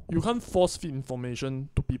force feed information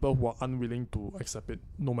to people who are unwilling to accept it,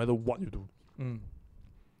 no matter what you do.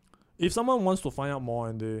 If someone wants to find out more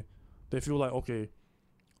and they feel like, okay,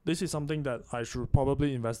 this is something that I should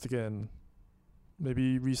probably investigate and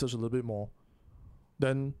maybe research a little bit more,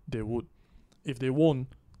 then they would. If they won't,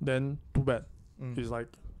 then too bad. It's like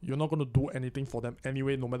you're not going to do anything for them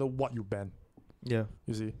anyway, no matter what you ban. Yeah.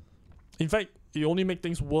 You see? In fact, it only makes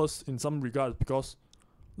things worse in some regards because,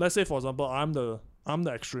 let's say, for example, I'm the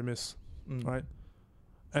extremist, right?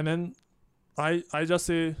 And then I just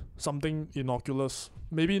say something innocuous.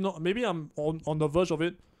 Maybe not. Maybe I'm on the verge of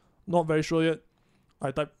it. Not very sure yet. I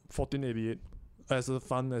type 1488 as a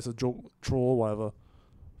fun, as a joke, troll, whatever.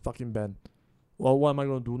 Fucking ban. Well, what am I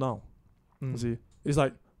gonna do now? You see, it's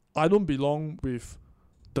like I don't belong with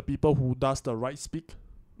the people who does the right speak.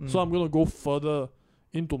 So I'm gonna go further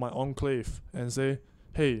into my enclave and say,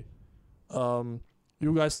 hey,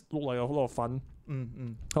 you guys look like a lot of fun.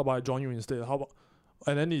 How about I join you instead?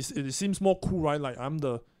 And then it seems more cool, right? Like I'm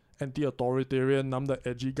the anti-authoritarian, I'm the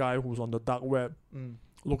edgy guy who's on the dark web,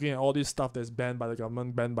 looking at all this stuff that's banned by the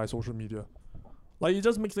government, banned by social media. Like it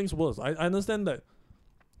just makes things worse. I understand that,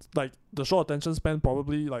 like the short attention span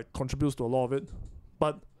probably like contributes to a lot of it,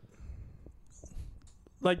 but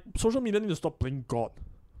like social media need to stop playing God.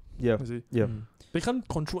 Yeah. You see? Yeah. They can't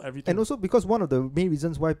control everything. And also because one of the main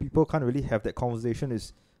reasons why people can't really have that conversation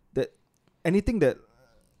is that anything that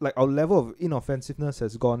like our level of inoffensiveness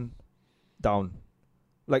has gone down.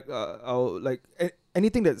 Like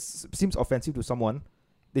anything that seems offensive to someone,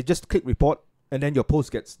 they just click report, and then your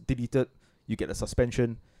post gets deleted. You get a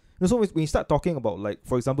suspension. So when you start talking about, like,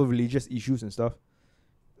 for example, religious issues and stuff,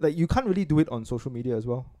 like, you can't really do it on social media as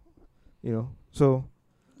well. So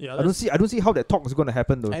yeah, I don't see how that talk is going to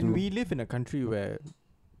happen though. And we live in a country where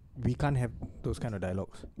we can't have those kind of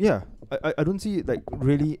dialogues. Yeah, I don't see, like,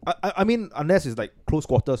 really. I mean, unless it's like close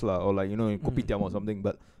quarters or like, in kopitiam or something.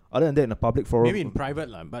 But other than that, in a public forum, maybe in private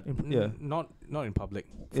but not in public.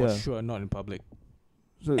 For sure, not in public.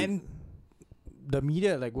 So and the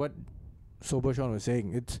media, like what Sober Sean was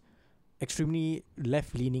saying, it's extremely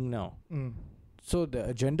left-leaning now. So the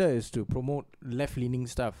agenda is to promote left-leaning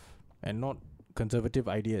stuff and not conservative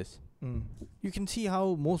ideas. You can see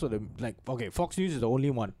how most of them, like, okay, Fox News is the only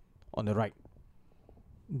one on the right.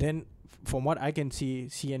 Then, from what I can see,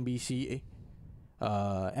 CNBC,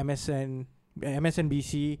 MSNBC,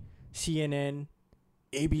 CNN,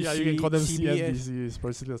 ABC, yeah, you can call them CBS. CNBC. It's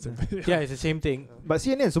basically the same thing. Yeah, it's the same thing. But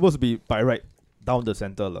CNN is supposed to be by right down the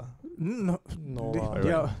center, lah. No, No,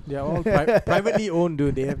 they are all privately owned,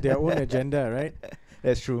 dude. They have their own agenda, right?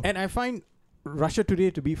 That's true. And I find Russia Today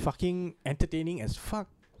to be fucking entertaining as fuck.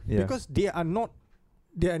 Yeah. Because they are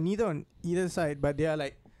neither on either side, but they are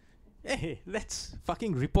like, hey, let's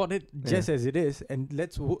fucking report it just as it is, and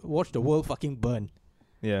let's watch the world fucking burn.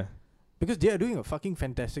 Yeah. Because they are doing a fucking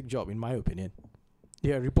fantastic job, in my opinion.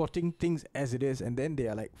 They are reporting things as it is, and then they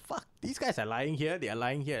are like, fuck, these guys are lying here, they are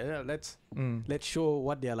lying here. Let's show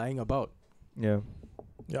what they are lying about. Yeah.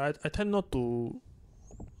 Yeah, I tend not to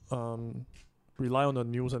rely on the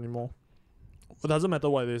news anymore. It doesn't matter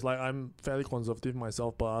what it is. Like, I'm fairly conservative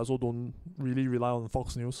myself, but I also don't really rely on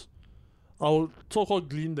Fox News. I'll so-called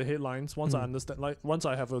glean the headlines once I understand, like, once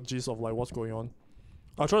I have a gist of, like, what's going on.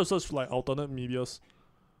 I'll try to search, like, alternate medias,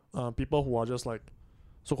 people who are just, like,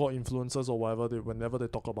 so-called influencers or whatever, whenever they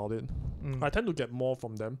talk about it. I tend to get more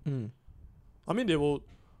from them. I mean,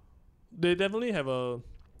 they definitely have a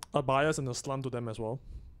bias and a slant to them as well.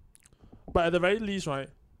 But at the very least, right,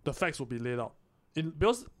 the facts will be laid out.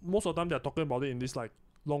 Because most of the time they're talking about it in this, like,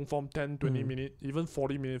 long form 10, 20 minute, even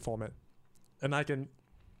 40-minute format. And I can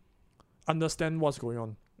understand what's going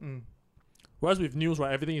on. Whereas with news,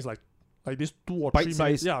 right, everything is like this 2 or 3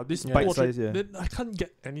 minutes. Yeah, this bite size, then I can't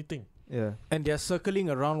get anything. Yeah. And they're circling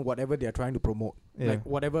around whatever they're trying to promote. Like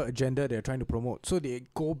whatever agenda they're trying to promote. So they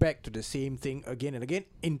go back to the same thing again and again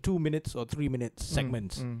in 2 minutes or 3 minutes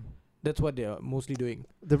segments. That's what they're mostly doing.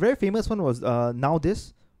 The very famous one was Now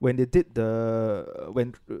This, when they did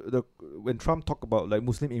when Trump talked about, like,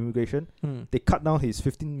 Muslim immigration, they cut down his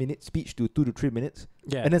 15-minute speech to 2 to 3 minutes.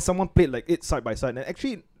 Yeah. And then someone played, like, it side by side. And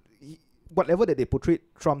actually, whatever that they portrayed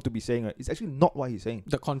Trump to be saying, right, is actually not what he's saying.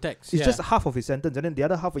 The context. It's just half of his sentence, and then the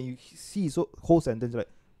other half, when you see his whole sentence, like,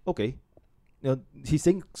 okay, he's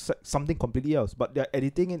saying something completely else, but they're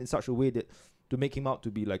editing it in such a way that to make him out to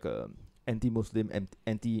be like a anti-Muslim,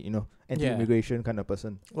 anti-immigration kind of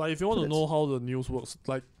person. Like, if you want to know how the news works,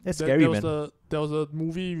 like, that's scary, man. There was a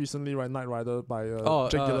movie recently, right, Knight Rider by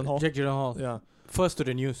Jake Gyllenhaal. Jake Gyllenhaal. Yeah. First to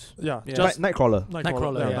the news. Yeah. Just Nightcrawler.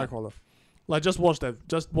 Nightcrawler. Like, just watch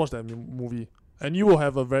that movie, and you will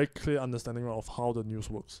have a very clear understanding of how the news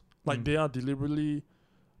works. Like, they are deliberately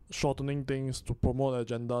shortening things to promote an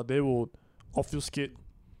agenda. They will obfuscate,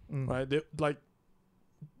 right?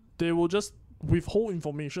 They will just withhold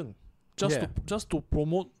information just to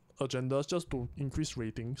promote agendas, just to increase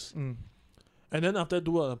ratings, and then after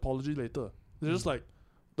do an apology later. They're just like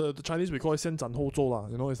the Chinese, we call it 先斩后奏lah.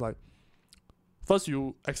 It's like first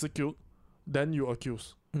you execute, then you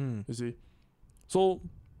accuse. You see, so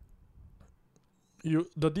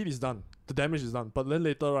the deed is done, the damage is done, but then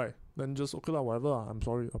later, right, then just okay lah, whatever lah, I'm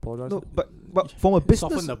sorry, apologize. No, but from a business,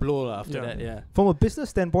 soften the blow after that. Yeah. From a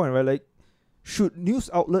business standpoint, right, like, should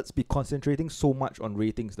news outlets be concentrating so much on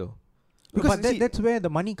ratings though? Because that's where the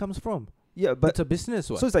money comes from. Yeah, but it's a business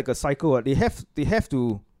one. So it's like a cycle. Right? They have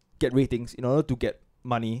to get ratings in order to get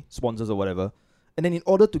money, sponsors or whatever. And then in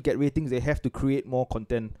order to get ratings, they have to create more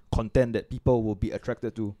content that people will be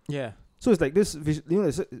attracted to. Yeah. So it's like this, it's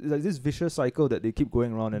like this vicious cycle that they keep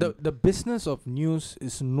going around. And the business of news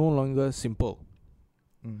is no longer simple.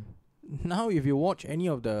 Now, if you watch any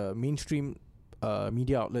of the mainstream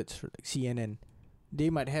media outlets like CNN, they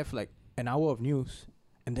might have like an hour of news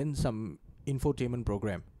and then some infotainment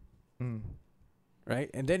program,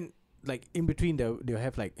 right? And then like in between they'll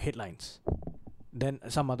have like headlines, then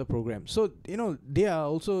some other program. So they are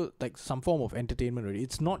also like some form of entertainment already.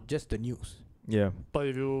 It's not just the news. Yeah. But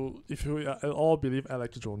if you all believe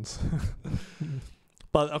Alex Jones,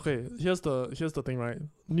 but okay, here's the thing, right?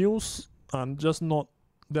 News are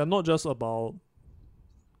they're not just about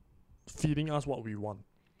feeding us what we want.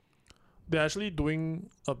 they're actually doing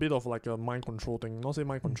a bit of like a mind control thing. Not say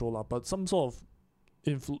mind control lah, but some sort of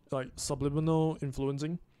like subliminal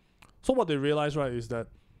influencing. So what they realize, right, is that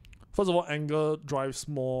first of all, anger drives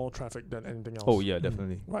more traffic than anything else. Oh yeah,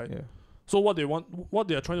 definitely. Right. Yeah. So what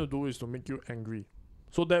they are trying to do is to make you angry.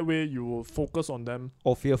 So that way you will focus on them.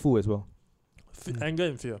 Or fearful as well. Anger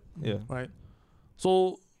and fear. Yeah. Right.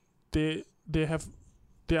 So they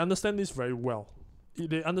understand this very well.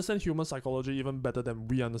 They understand human psychology even better than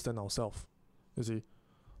we understand ourselves. You see.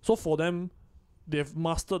 So for them, they've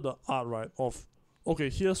mastered the art, right, of okay,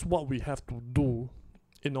 here's what we have to do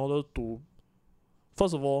in order to,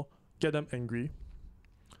 first of all, get them angry.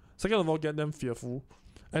 Second of all, get them fearful.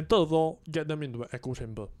 And third of all, get them into an echo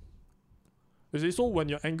chamber. You see, so when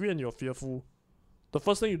you're angry and you're fearful, the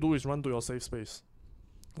first thing you do is run to your safe space.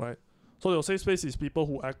 Right? So your safe space is people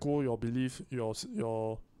who echo your belief, your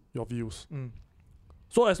views.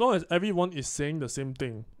 So as long as everyone is saying the same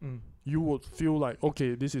thing, you would feel like,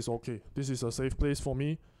 okay, this is okay. This is a safe place for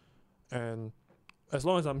me. And as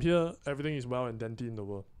long as I'm here, everything is well and dandy in the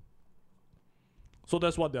world. So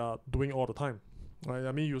that's what they are doing all the time. Right?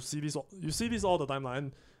 I mean, you see this all the time,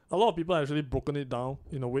 and a lot of people have actually broken it down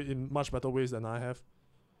in much better ways than I have.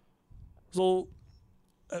 So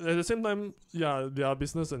at the same time, yeah, they are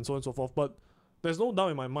business and so on and so forth, but there's no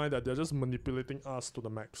doubt in my mind that they're just manipulating us to the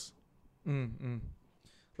max.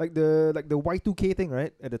 Like the Y2K thing,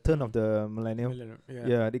 right? At the turn of the millennium.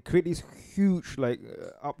 Yeah, they create this huge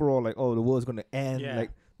uproar, like, oh, the world's gonna end,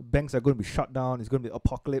 like banks are gonna be shut down, it's gonna be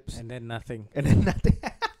apocalypse. And then nothing.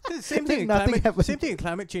 Same thing in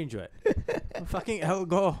climate change, right? Fucking Al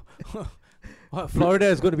Gore. Florida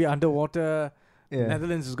is going to be underwater. Yeah.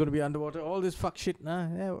 Netherlands is going to be underwater. All this fuck shit.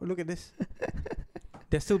 Yeah, look at this.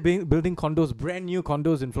 They're still building condos, brand new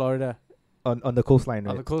condos in Florida. On the coastline,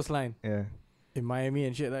 right? On the coastline. Yeah. In Miami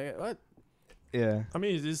and shit. Like, what? Yeah. I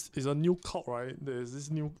mean, it's a new cult, right? There's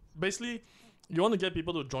this new... Basically, you want to get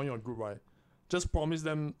people to join your group, right? Just promise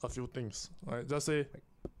them a few things, right? Just say,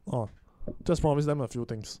 just promise them a few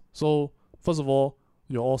things. So, first of all,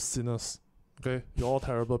 you're all sinners. Okay? You're all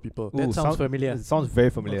terrible people. That sounds familiar. It sounds very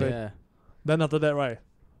familiar. Okay. Yeah. Then after that, right?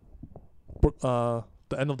 The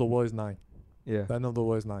end of the world is 9. Yeah. The end of the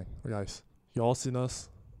world is 9, guys. You're all sinners.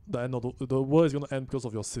 The end of the world is going to end because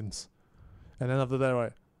of your sins. And then after that,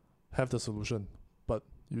 right? Have the solution. But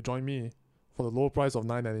you join me for the low price of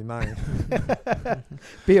 $9.99.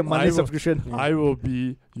 Pay a monthly subscription. I will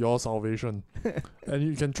be your salvation. And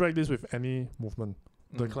you can track this with any movement.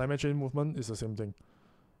 The climate change movement is the same thing.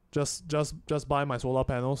 Just buy my solar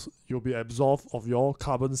panels. You'll be absolved of your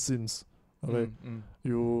carbon sins. Okay,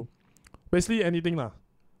 you basically anything lah,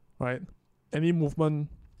 right? Any movement,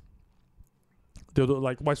 they'll do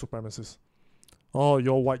like white supremacists. Oh,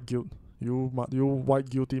 you're white guilt. You white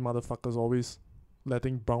guilty motherfuckers always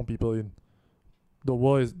letting brown people in. The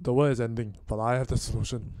world is ending, but I have the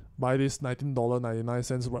solution. Buy this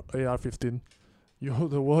 $19.99 AR-15.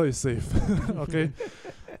 The world is safe. Okay.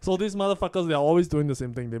 So these motherfuckers, they are always doing the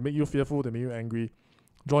same thing. They make you fearful. They make you angry.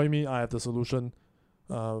 Join me. I have the solution.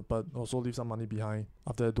 But also leave some money behind.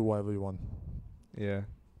 After that, do whatever you want. Yeah.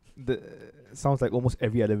 Sounds like almost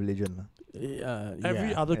every other religion.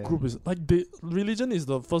 Every other group is like religion is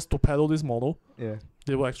the first to peddle this model. Yeah.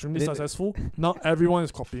 They were extremely successful. Now everyone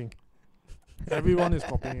is copying. Everyone is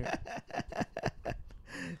copying it.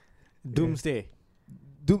 Doomsday.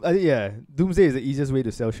 Doomsday is the easiest way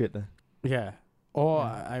to sell shit. Yeah. Or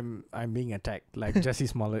I'm being attacked like Jesse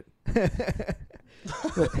Smollett.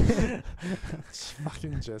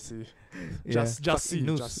 Fucking Jesse. Jesse.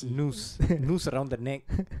 Noose around the neck.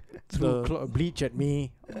 Bleach at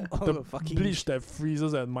me. The fucking bleach that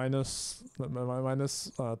freezes at minus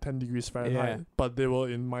 10 degrees Fahrenheit. But they were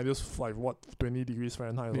in minus 20 degrees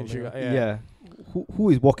Fahrenheit. Or something. Yeah. Who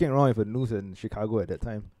is walking around with a noose in Chicago at that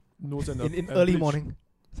time? Noose and in early morning.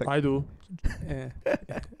 Like, I do.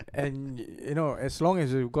 And as long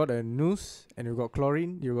as you've got a noose and you've got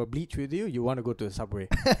chlorine, you've got bleach with you, you want to go to the Subway.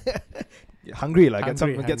 You're hungry,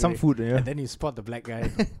 get some food. Yeah. And then you spot the black guy.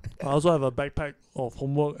 I also have a backpack of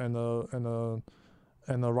homework and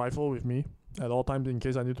a rifle with me at all times in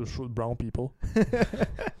case I need to shoot brown people.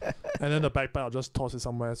 And then the backpack, I'll just toss it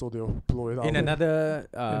somewhere so they'll blow it out. In another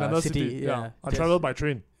city. Yeah. I travel by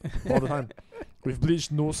train all the time with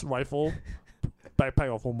bleach, noose, rifle,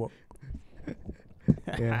 backpack of homework.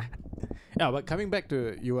 Yeah. But coming back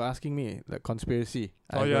to you were asking me the conspiracy.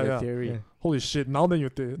 Theory. Yeah. Holy shit! Now then you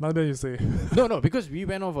say. No, because we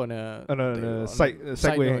went off on a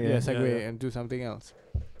segue and do something else.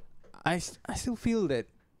 I still feel that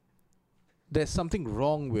there's something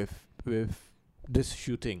wrong with this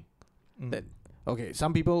shooting. That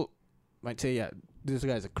some people might say, yeah, this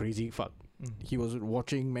guy is a crazy fuck. He was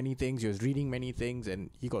watching many things, he was reading many things, and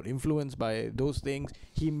he got influenced by those things.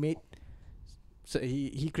 So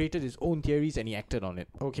he created his own theories and he acted on it.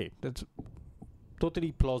 Okay, that's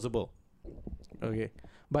totally plausible. Okay,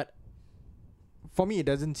 but for me, it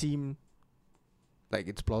doesn't seem like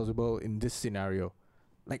it's plausible in this scenario.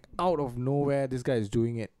 Like, out of nowhere, this guy is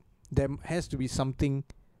doing it. There has to be something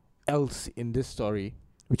else in this story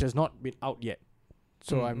which has not been out yet.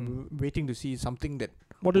 So I'm waiting to see something that.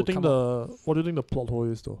 What do you think the plot hole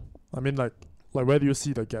is, though? I mean, like where do you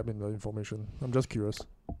see the gap in the information? I'm just curious.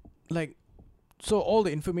 Like, so all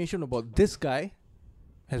the information about this guy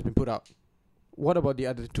has been put out. What about the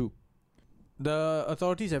other two? The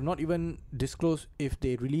authorities have not even disclosed if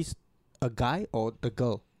they released a guy or the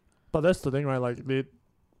girl. But that's the thing, right? Like,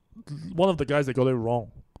 one of the guys, they got it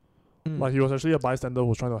wrong. Like, he was actually a bystander who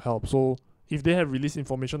was trying to help. So if they have released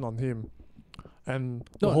information on him, and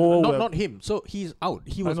not him. So he's out.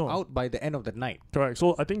 He was out by the end of the night. Correct.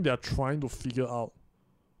 So I think they are trying to figure out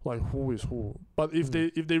like who is who. But if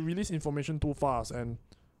they release information too fast, and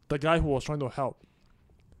the guy who was trying to help,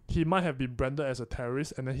 he might have been branded as a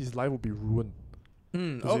terrorist, and then his life will be ruined.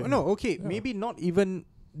 Okay. Yeah. Maybe not even.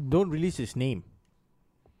 Don't release his name.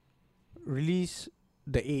 Release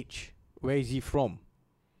the age. Where is he from?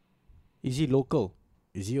 Is he local?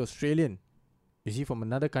 Is he Australian? Is he from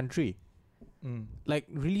another country? Like,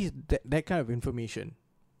 release that kind of information.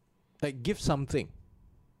 Like, give something.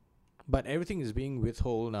 But everything is being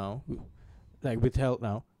withheld now.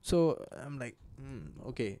 So I'm like,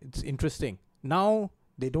 okay, it's interesting. Now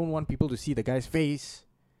they don't want people to see the guy's face.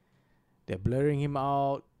 They're blurring him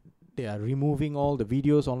out. They are removing all the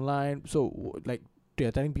videos online. So like,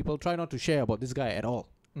 they're telling people, try not to share about this guy at all.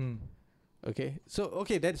 Okay, so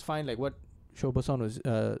that's fine. Like what Sober Sean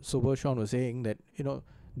was saying, that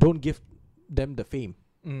don't give them the fame,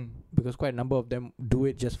 because quite a number of them do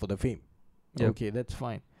it just for the fame. Yep. Okay, that's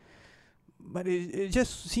fine. But it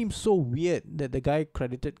just seems so weird that the guy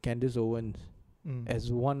credited Candace Owens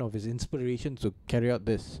as one of his inspirations to carry out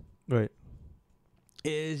this. Right.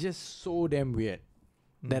 It's just so damn weird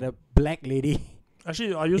that a black lady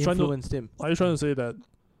actually are you influenced trying to him. Are you trying to say that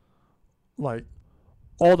like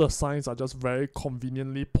all the signs are just very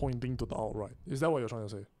conveniently pointing to the alt-right? Is that what you're trying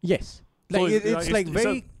to say? Yes. So like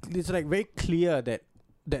it's very clear that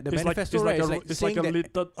the manifesto it's like a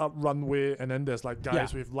lit up runway, and then there's like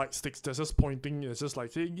guys with light sticks that's just pointing. It's just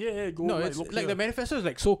like saying, yeah, go. No, it's like the manifesto is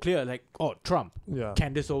like so clear, like, oh, Trump,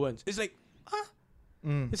 Candace Owens. It's like,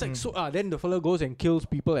 it's like so. Then the fellow goes and kills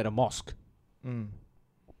people at a mosque.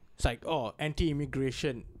 It's like, oh,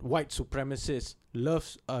 anti-immigration, white supremacist,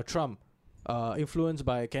 loves Trump, influenced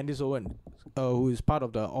by Candace Owens, who is part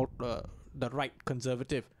of the right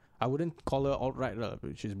conservative. I wouldn't call her alt-right,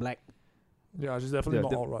 she's black. Yeah, she's definitely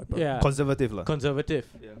not alt-right. But conservative lah. Conservative.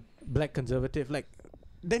 Yeah. Black conservative. Like,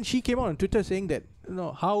 then she came out on Twitter saying that,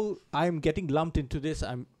 how I'm getting lumped into this.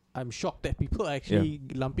 I'm shocked that people are actually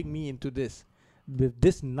lumping me into this. With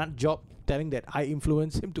this nut job telling that I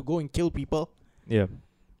influenced him to go and kill people. Yeah.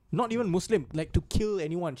 Not even Muslim, like to kill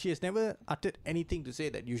anyone. She has never uttered anything to say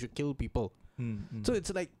that you should kill people. So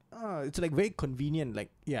it's like very convenient.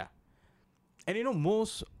 Like, yeah. And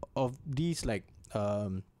most of these like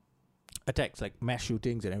attacks, like mass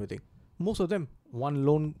shootings and everything, most of them one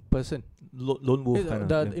lone person, lone wolf.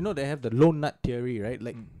 They have the lone nut theory, right?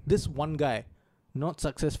 Like this one guy, not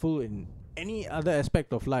successful in any other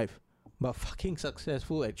aspect of life, but fucking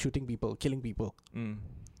successful at shooting people, killing people.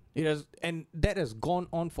 It has, and that has gone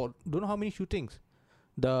on for don't know how many shootings.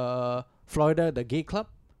 The Florida, the gay club.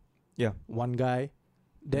 Yeah. One guy.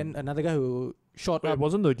 Then another guy who shot up. It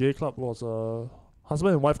wasn't the gay club, was a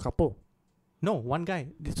husband and wife couple. No, one guy.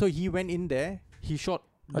 So he went in there, he shot.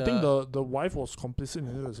 I think the wife was complicit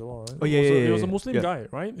in it as well, right? Oh, He was a Muslim guy,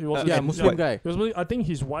 right? He was Muslim guy. I think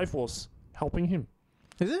his wife was helping him.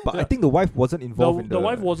 Is it? But I think the wife wasn't involved in the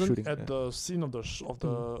wife wasn't shooting. at the scene of the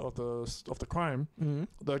crime.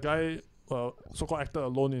 The guy so-called acted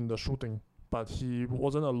alone in the shooting, but he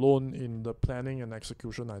wasn't alone in the planning and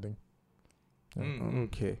execution, I think.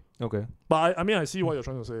 Okay. But I see what you're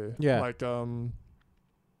trying to say. Yeah. Like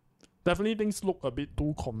definitely things look a bit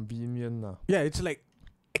too convenient. Yeah, it's like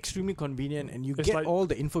extremely convenient, and you get like all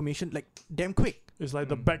the information like damn quick. It's like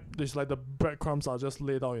the breadcrumbs are just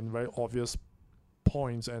laid out in very obvious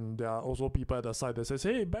points, and there are also people at the side that says,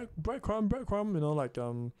 hey, breadcrumb,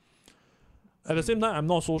 at the same time, I'm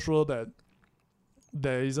not so sure that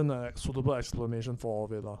there isn't a suitable explanation for all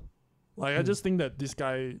of it. Like, I just think that this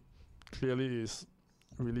guy clearly is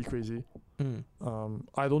really crazy.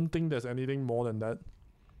 I don't think there's anything more than that.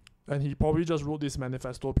 And he probably just wrote this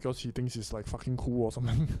manifesto because he thinks it's like fucking cool or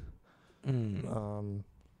something.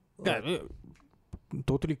 Yeah,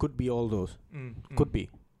 totally could be all those. Could be.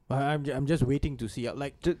 I'm just waiting to see.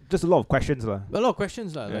 Like just a lot of questions, lah. A lot of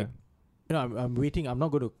questions, lah. Yeah. Like, I'm waiting. I'm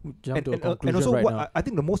not going to jump to a conclusion and also right what now. I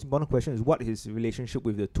think the most important question is what his relationship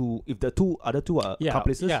with the two. If the other two are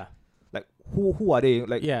accomplices, like who are they?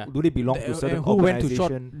 Like, do they belong to certain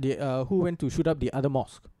organization? Who went to shoot up the other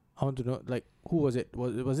mosque? I want to know. Like, who was it?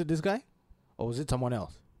 Was it this guy, or was it someone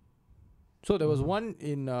else? So there was one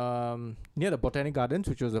in near the Botanic Gardens,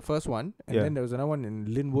 which was the first one, and then there was another one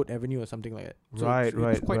in Linwood Avenue or something like that. So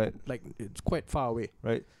it's quite far away.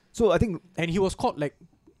 Right. So I think, and he was caught like,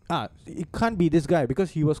 it can't be this guy because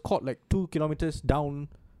he was caught like 2 kilometers down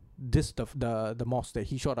the mosque that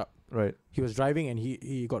he shot up. Right. He was driving and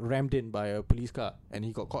he got rammed in by a police car and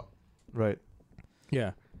he got caught. Right.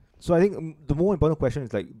 Yeah. So I think the more important question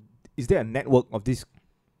is like, is there a network of these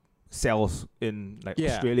cells in like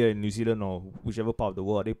Australia and New Zealand or whichever part of the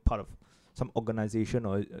world? Are they part of some organization,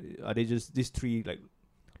 or are they just these three like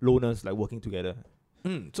loners like working together?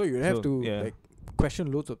 So you have to like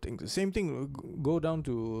question loads of things. The same thing go down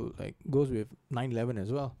to like goes with 9/11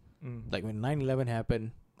 as well. Like when 9/11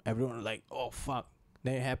 happened, everyone was like, oh fuck.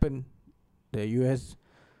 Then it happened. The US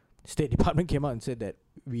State Department came out and said that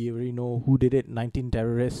we already know who did it. 19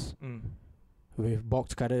 terrorists with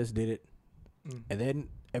box cutters did it. And then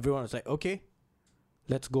everyone was like, okay,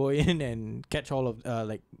 let's go in and catch all of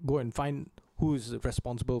go and find who is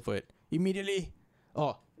responsible for it. Immediately,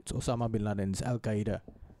 it's Osama bin Laden, it's Al Qaeda.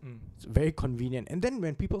 It's very convenient. And then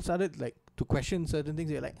when people started like to question certain things,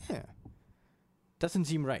 they're like, doesn't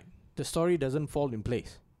seem right. The story doesn't fall in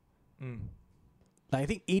place. Like I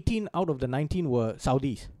think 18 out of the 19 were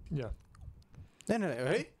Saudis. Yeah. Then like,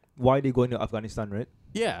 right? Why are they going to Afghanistan, right?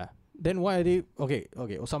 Yeah. Then why are they okay,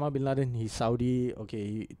 Osama bin Laden, he's Saudi,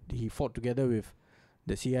 okay, he fought together with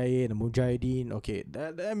the CIA and the Mujahideen, okay,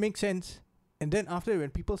 that makes sense. And then after, when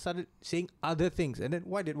people started saying other things, and then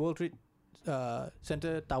why did World Trade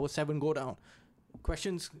Center Tower 7 go down?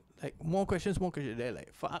 More questions, they're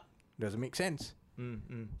like, fuck, doesn't make sense.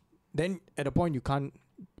 Then at a point you can't,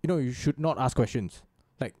 you should not ask questions.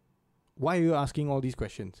 Like, why are you asking all these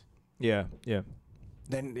questions? Yeah.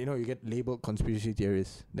 Then, you get labeled conspiracy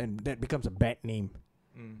theorists. Then that becomes a bad name.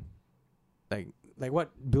 Like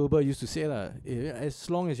what Bill Burr used to say, as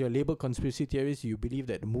long as you're labeled conspiracy theorist, you believe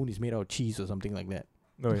that the moon is made out of cheese or something like that.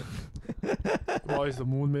 Oh, yeah. Why is the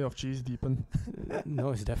moon made of cheese, Deepan? No,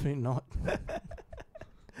 it's definitely not.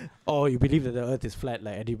 You believe that the earth is flat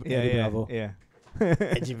like Eddie Bravo. Yeah.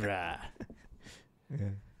 Eddie Bra.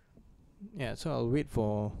 Yeah, so I'll wait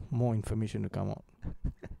for more information to come out.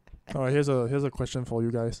 Alright, here's a question for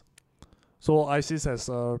you guys. So ISIS has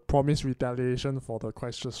promised retaliation for the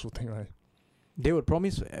Christchurch shooting, right? They would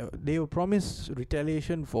promise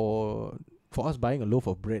retaliation for us buying a loaf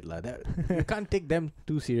of bread, that you can't take them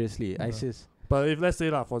too seriously. ISIS. But if let's say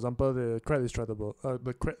for example the threat is credible,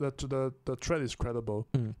 the threat is credible,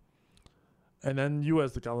 and then you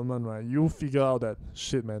as the government, right, you figure out that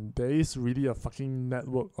shit, man, there is really a fucking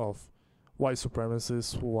network of white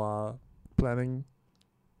supremacists who are planning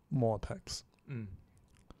more attacks.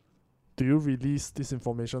 Do you release this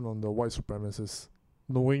information on the white supremacists,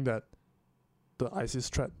 knowing that the ISIS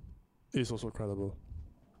threat is also credible?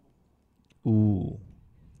 Ooh.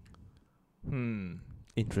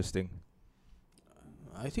 Interesting.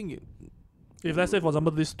 I think if let's say for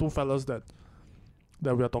example these two fellas that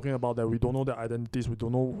we are talking about, that we don't know their identities, we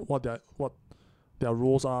don't know what their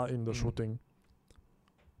roles are in the shooting.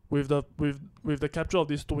 With the capture of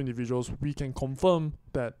these two individuals, we can confirm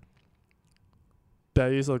that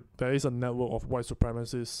there is a network of white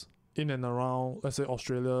supremacists in and around, let's say,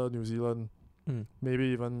 Australia, New Zealand, maybe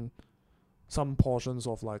even some portions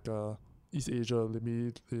of like East Asia,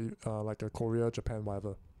 maybe like Korea, Japan,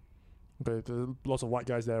 whatever. Okay, there's lots of white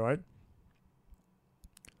guys there, right?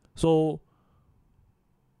 So,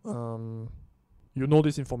 you know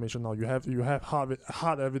this information now. You have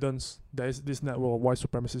hard evidence. There is this network of white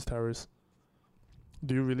supremacist terrorists.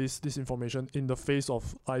 Do you release this information in the face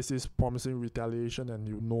of ISIS promising retaliation, and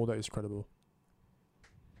you know that it's credible?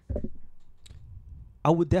 I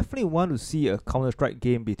would definitely want to see a Counter-Strike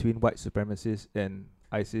game between white supremacists and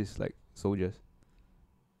ISIS like soldiers.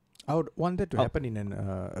 I would want that to happen in an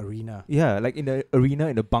arena. Yeah, like in the arena,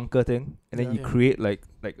 in the bunker thing, and then you create like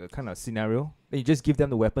a kind of scenario. Then you just give them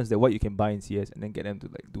the weapons that what you can buy in CS, and then get them to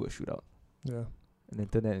like do a shootout. Yeah. And then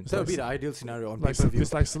turn that into that would be the ideal scenario on like pay-per-view.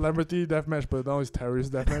 It's like celebrity deathmatch, but now it's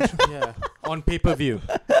terrorist deathmatch. Yeah, on pay-per-view.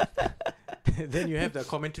 Then you have the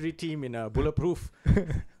commentary team in a bulletproof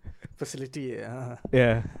facility.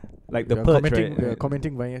 Yeah, like the purge, right?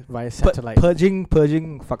 Commenting via satellite.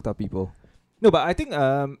 Purging fucked up people. No, but I think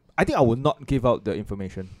I would not give out the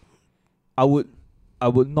information. I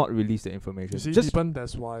would not release the information. You see, Just Deepan,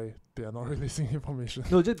 that's why they are not releasing information.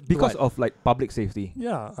 no, just because Right. of like public safety.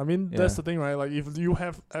 Yeah, I mean that's Yeah. the thing, right? Like if you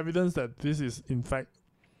have evidence that this is in fact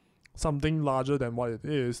something larger than what it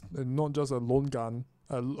is, and not just a lone gun,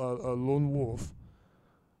 a lone wolf,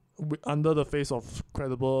 under the face of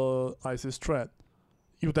credible ISIS threat,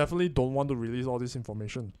 you definitely don't want to release all this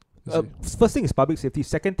information. you see. First thing is public safety.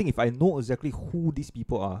 Second thing, if I know exactly who these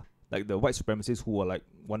people are, like the white supremacists who are like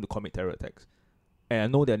want to commit terror attacks, and I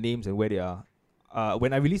know their names and where they are,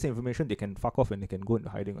 when I release the information, they can fuck off and they can go into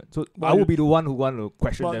hiding. So But I you- will be the one who want to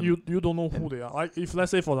question But them. you don't know who they are. Like if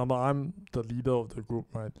let's say for example I'm the leader of the group,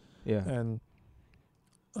 right? Yeah. And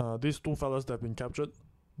these two fellas that have been captured,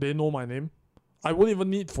 they know my name. I won't even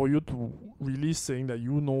need for you to release saying that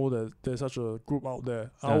you know that there's such a group out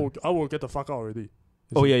there. Yeah. I will get the fuck out already.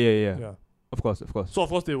 You Oh see? yeah. Yeah. Of course. So of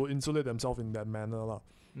course they will insulate themselves in that manner, lah.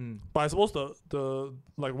 But I suppose the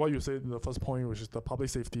like what you said in the first point, which is the public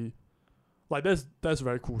safety, like that's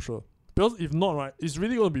very crucial. Because if not, right, it's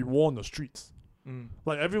really gonna be war on the streets.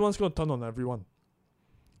 Like everyone's gonna turn on everyone.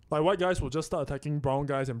 Like white guys will just start attacking brown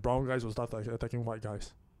guys, and brown guys will start attacking white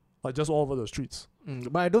guys, like just all over the streets.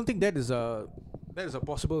 But I don't think that is a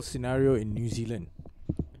possible scenario in New Zealand.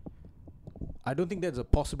 I don't think that's a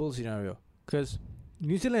possible scenario because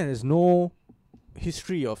New Zealand has no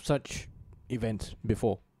history of such events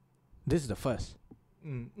before. This is the first.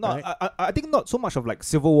 No, Right? I think not so much of like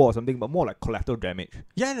civil war or something, but more like collateral damage.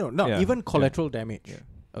 Yeah, no, Yeah, even yeah. collateral damage. Yeah.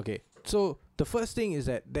 Okay, so the first thing is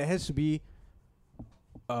that there has to be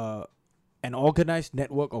an organized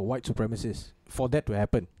network of white supremacists for that to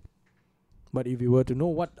happen. But if you were to know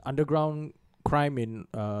what underground crime in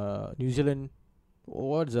New Zealand,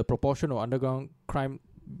 what's the proportion of underground crime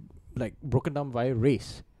like broken down via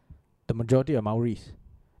race? The majority are Maoris.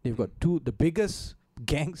 They've got the biggest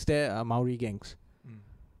gangs there are Maori gangs,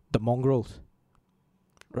 the mongrels,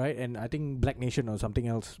 right? And I think Black Nation or something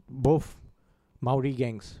else, both Maori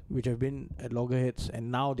gangs, which have been at loggerheads,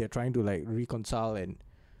 and now they're trying to like reconcile and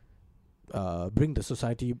bring the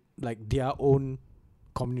society, like their own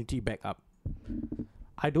community back up.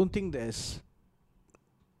 I don't think there's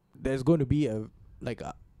going to be a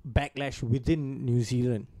backlash within New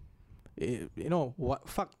Zealand. You know what?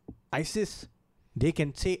 Fuck ISIS. They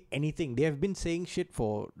can say anything. They have been saying shit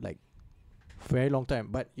for like very long time.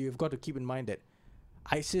 But you've got to keep in mind that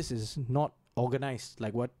ISIS is not organized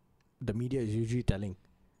like what the media is usually telling.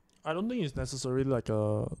 I don't think it's necessarily like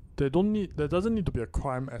there doesn't need to be a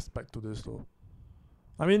crime aspect to this though.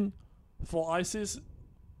 I mean, for ISIS,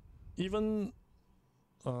 even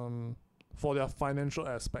for their financial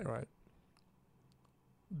aspect, right?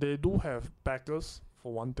 They do have backers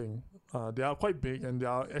for one thing. They are quite big and they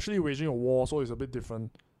are actually waging a war, so it's a bit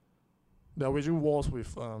different. They are waging wars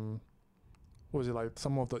with what is it, like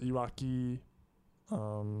some of the Iraqi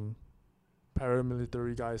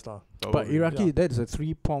paramilitary guys lah. But Iraqi, Yeah. that is a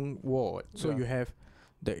three-pronged war. So Yeah. you have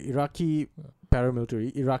the Iraqi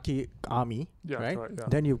paramilitary, Iraqi army, Yeah, right? correct, yeah.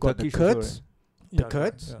 Then you've got Turkish the also, Kurds. Yeah,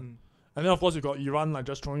 Kurds? yeah. And then of course you got Iran like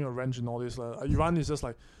just throwing a wrench in all this. Iran is just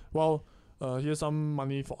like, well, here's some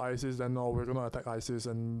money for ISIS, then we're gonna attack ISIS,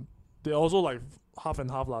 and they also like half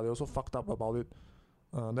and half lah. They also fucked up about it.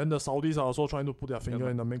 Then the Saudis are also trying to put their finger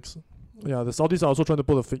in the mix. Yeah, the Saudis are also trying to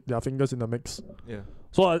put their fingers in the mix. Yeah.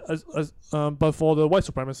 So but for the white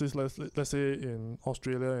supremacists, let's say in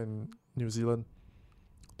Australia and New Zealand,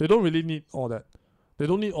 they don't really need all that. They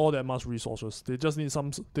don't need all that much resources. They just need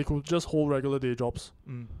some. They could just hold regular day jobs.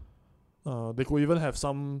 They could even have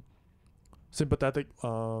some sympathetic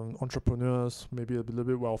entrepreneurs, maybe a little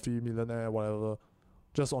bit wealthy, millionaire, whatever,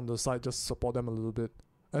 just on the side, just support them a little bit,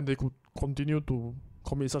 and they could continue to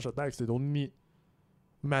commit such attacks. They don't need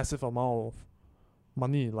massive amount of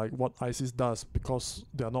money like what ISIS does, because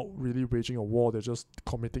they are not really waging a war. They're just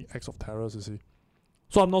committing acts of terror, you see.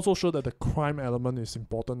 So I'm not so sure that the crime element is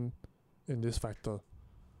important in this factor.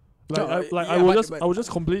 I would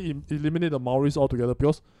just completely eliminate the Maoris altogether,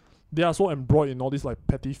 because they are so embroiled in all these like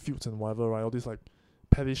petty feuds and whatever, right? All this like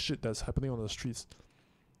petty shit that's happening on the streets.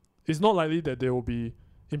 It's not likely that they will be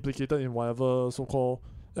implicated in whatever so-called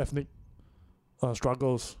ethnic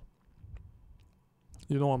struggles.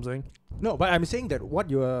 You know what I'm saying? No, but I'm saying that what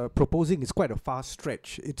you are proposing is quite a far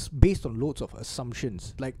stretch. It's based on loads of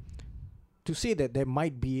assumptions. Like, to say that there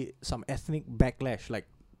might be some ethnic backlash, like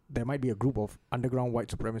there might be a group of underground white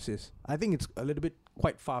supremacists, I think it's a little bit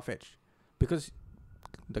quite far-fetched, because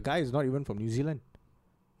the guy is not even from New Zealand.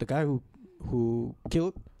 The guy who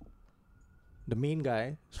killed the main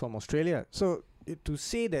guy is from Australia. So to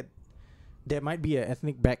say that there might be an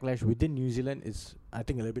ethnic backlash within New Zealand is, I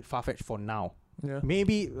think, a little bit far-fetched for now.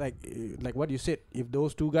 Maybe like what you said, if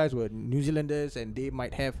those two guys were New Zealanders and they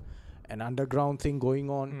might have an underground thing going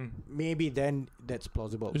on, maybe then that's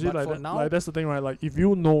plausible. You see, but like, that's the thing, right? Like, if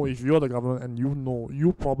you're the government and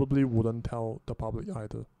you probably wouldn't tell the public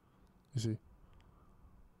either. You see,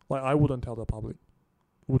 like, I wouldn't tell the public.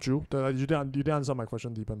 Would you? You didn't answer my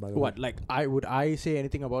question, Deepan, by the way. What? Like, would I say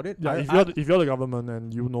anything about it? Yeah, if you're the government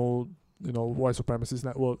and you know white supremacist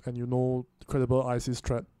network and you know credible ISIS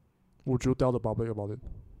threat, would you tell the public about it?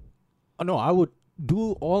 No, I would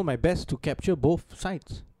do all my best to capture both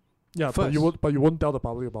sides. Yeah, first. but you won't tell the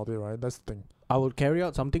public about it, right? That's the thing. I would carry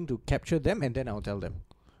out something to capture them, and then I'll tell them.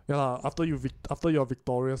 Yeah, after you're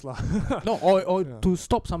victorious, lah. No, or to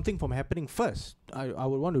stop something from happening first. I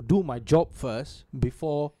would want to do my job first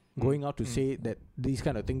before going out to say that these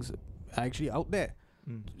kind of things are actually out there.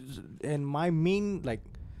 And my main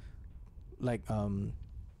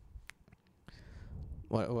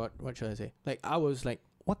what should I say? Like, I was like,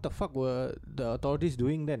 what the fuck were the authorities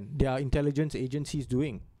doing then? Their intelligence agencies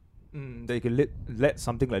doing? They can let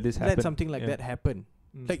something like this happen. Let something like that happen.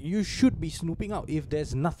 Like, you should be snooping out. If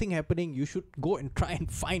there's nothing happening, you should go and try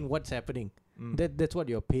and find what's happening. That's what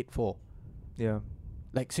you're paid for. Yeah.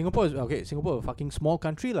 Like, Singapore is a fucking small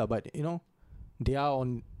country lah, but they are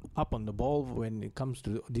up on the ball when it comes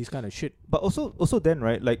to this kind of shit. But also then,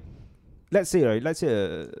 right, like, let's say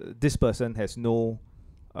this person has no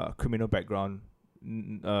criminal background,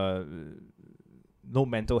 no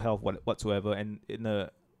mental health whatsoever, and in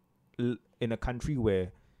a country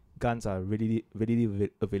where guns are readily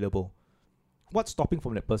available, what's stopping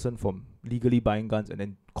from that person from legally buying guns and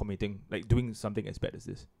then doing something as bad as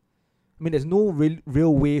this? I mean, there's no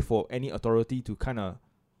real way for any authority to kind of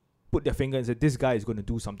put their finger and say, this guy is going to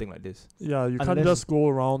do something like this. Yeah, you can't just go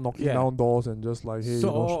around knocking down doors and just like, hey.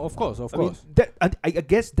 So, of course. I mean, I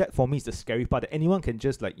guess that for me is the scary part, that anyone can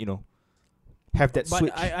just have that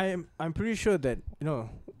switch. But I'm pretty sure that,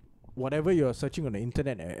 whatever you're searching on the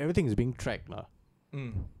internet, everything is being tracked lah.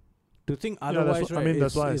 To think otherwise,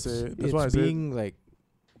 that's why I say. Like,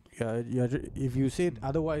 if you say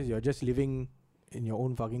otherwise, you're just living in your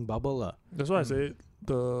own fucking bubble lah. That's why I say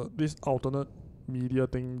this alternate media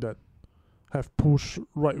thing that have pushed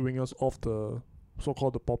right wingers off the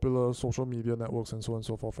so-called the popular social media networks and so on and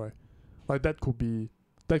so forth, right? Like, that could be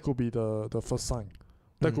the first sign.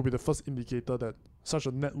 That could be the first indicator that such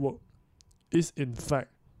a network is in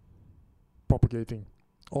fact propagating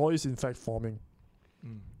or is in fact forming.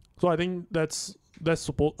 So I think I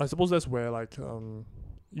suppose that's where, like,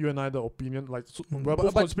 you and I, the opinion, like,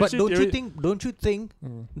 but don't you think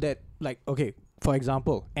that, like, okay, for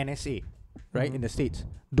example, NSA, right, in the States,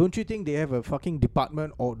 don't you think they have a fucking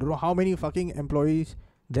department or don't know how many fucking employees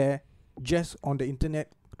there just on the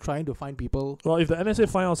internet trying to find people? Well, if the NSA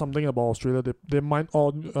find out something about Australia, they might,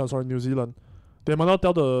 New Zealand, they might not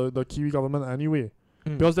tell the Kiwi government anyway.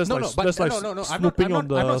 Because that's snooping on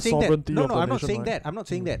the sovereignty of the nation. I'm not saying that. I'm not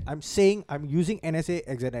saying that. I'm saying I'm using NSA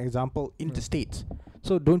as an example in the States.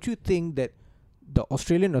 So don't you think that the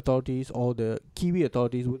Australian authorities or the Kiwi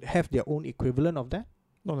authorities would have their own equivalent of that?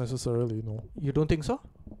 Not necessarily, no. You don't think so?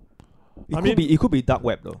 It could be dark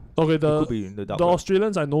web though. Okay, it could be in the dark web. The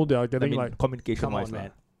Australians, I know they are getting communication come wise, on,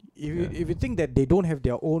 man. If you think that they don't have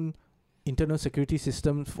their own internal security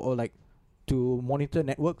systems for to monitor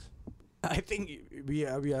networks, I think we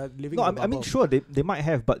are living. No, I mean, sure, they might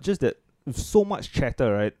have, but just that with so much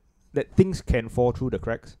chatter, right, that things can fall through the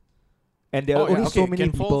cracks, and there are only so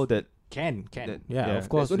many people that can. Of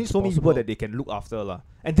course. There's only so many people that they can look after, lah.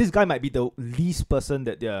 And this guy might be the least person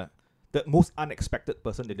that they're the most unexpected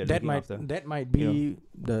person that they're looking after. That might be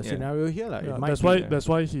the scenario here, lah. Yeah, that's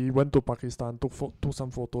why he went to Pakistan, took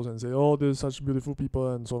some photos and say, oh, there's such beautiful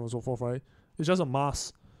people and so on and so forth, right? It's just a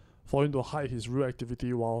mask for him to hide his real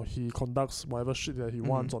activity while he conducts whatever shit that he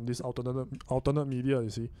wants on this alternate media, you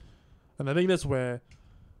see. And I think that's where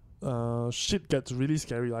shit gets really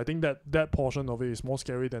scary. I think that portion of it is more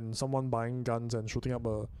scary than someone buying guns and shooting up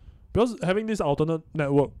because having this alternate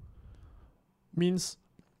network means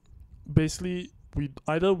basically we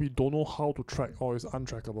don't know how to track or it's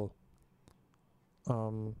untrackable.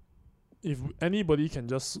 If anybody can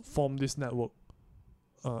just form this network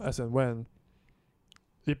as and when,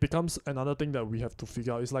 it becomes another thing that we have to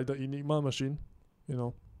figure out. It's like the Enigma machine, you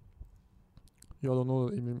all don't know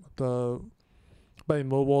the Enigma. Back in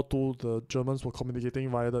World War II, the Germans were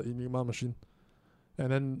communicating via the Enigma machine,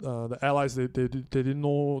 and then the Allies they didn't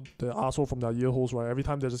know the arsehole from their ear holes, right? Every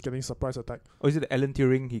time they're just getting surprise attack. Or is it Alan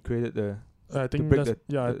Turing? He created the. I think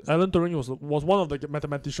Alan Turing was one of the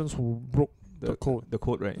mathematicians who broke the code. The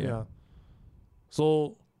code, right? Yeah.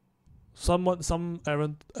 So, Alan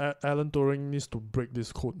Turing needs to break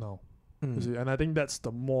this code now. You see, and I think that's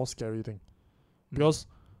the more scary thing, because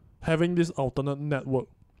having this alternate network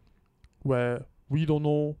where we don't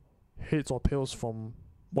know heads or tails from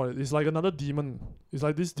what it's like another demon. It's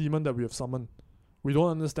like this demon that we have summoned. We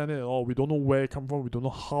don't understand it at all. We don't know where it come from. We don't know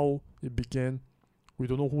how it began. We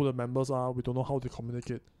don't know who the members are. We don't know how they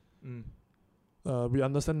communicate. We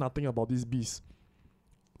understand nothing about these beasts.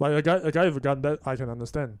 Like a guy with a gun, that I can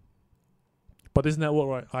understand. But this network,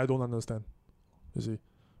 right, I don't understand. You see,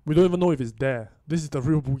 we don't even know if it's there. This is the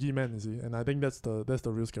real boogeyman, you see, and I think that's the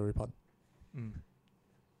real scary part.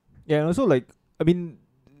 Yeah, and also like I mean,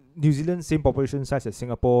 New Zealand same population size as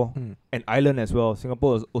Singapore, an island as well.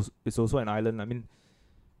 Singapore is also an island. I mean,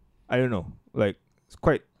 I don't know, like it's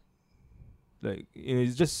quite like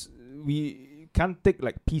it's just we can't take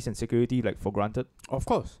like peace and security like for granted. Of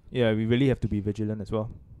course. Yeah, we really have to be vigilant as well.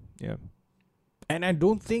 Yeah. And I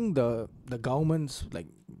don't think the governments, like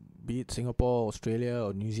be it Singapore, Australia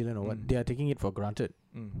or New Zealand or what, they are taking it for granted.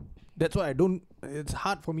 That's why it's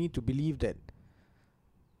hard for me to believe that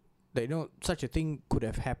such a thing could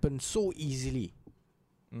have happened so easily.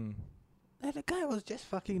 Like the guy was just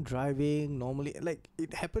fucking driving normally, like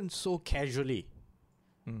it happened so casually.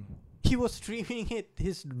 He was streaming it,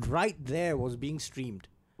 his right there was being streamed.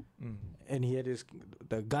 And he had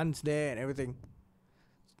the guns there and everything.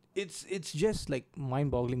 It's just like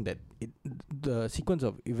mind-boggling that the sequence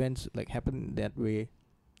of events like happened that way,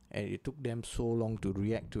 and it took them so long to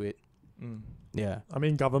react to it. Yeah, I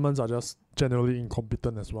mean governments are just generally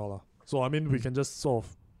incompetent as well, so I mean we can just sort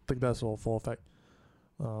of take that for a fact.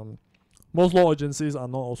 Most law agencies are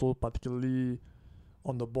not also particularly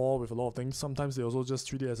on the ball with a lot of things. Sometimes they also just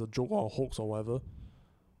treat it as a joke or a hoax or whatever.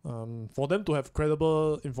 For them to have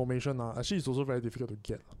credible information, actually it's also very difficult to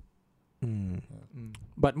get.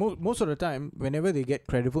 But most of the time, whenever they get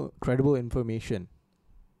credible information,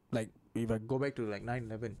 like if I go back to like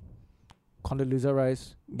 9/11, Condoleezza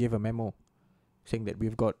Rice gave a memo saying that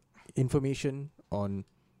we've got information on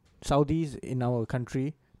Saudis in our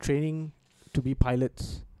country training to be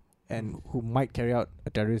pilots and who might carry out a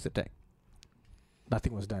terrorist attack.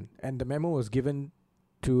 Nothing was done, and the memo was given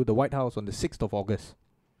to the White House on the 6th of August.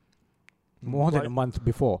 More than a month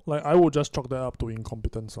before. Like I would just chalk that up to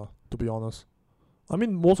incompetence, to be honest. I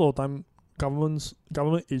mean, most of the time,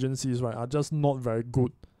 government agencies, right, are just not very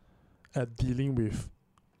good at dealing with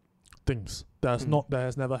things that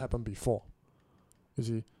has never happened before. You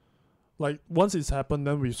see, like once it's happened,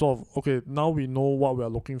 then we sort of now we know what we are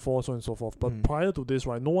looking for, so on and so forth. But prior to this,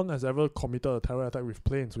 right, no one has ever committed a terror attack with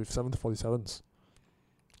planes with 747s.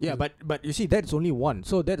 Yeah, but you see, that's only one.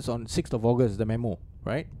 So that's on 6th of August, the memo,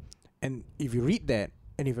 right? And if you read that,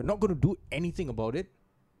 and if you're not going to do anything about it,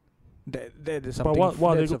 that is something. But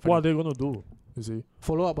what are they going to do? You see,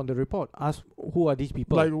 follow up on the report. Ask who are these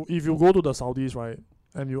people. Like if you go to the Saudis, right,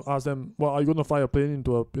 and you ask them, well, are you going to fly a plane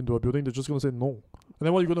into a building? They're just going to say no. And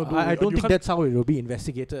then what are you going to do? I don't think that's how it will be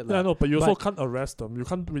investigated. Yeah, no, but you also can't arrest them. You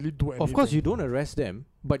can't really do anything. Of course, you don't arrest them,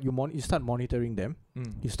 but you start monitoring them.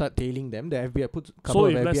 You start tailing them. The FBI puts a couple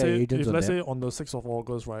of FBI agents on them. Let's say on the 6th of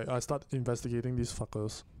August, right, I start investigating these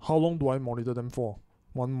fuckers. How long do I monitor them for?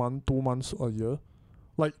 1 month, 2 months, a year?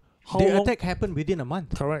 Like how long? The attack happened within a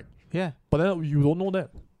month. Correct. Yeah. But then you don't know that.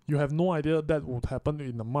 You have no idea that would happen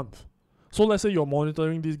in a month. So let's say you're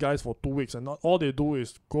monitoring these guys for 2 weeks, and all they do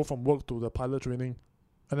is go from work to the pilot training.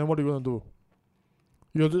 And then what are you going to do?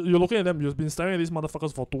 You're looking at them, you've been staring at these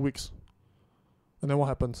motherfuckers for 2 weeks. And then what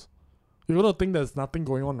happens? You're going to think there's nothing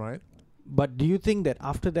going on, right? But do you think that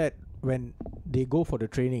after that, when they go for the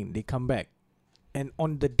training, they come back, and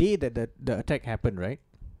on the day that the attack happened, right?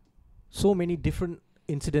 So many different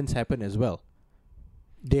incidents happen as well.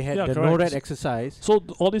 They had the NORAD exercise. So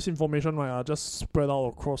all this information, right, are just spread out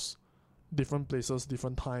across different places,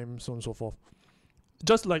 different times, so on and so forth.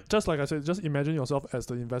 Just like I said, just imagine yourself as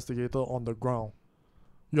the investigator on the ground.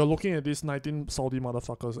 You're looking at these 19 Saudi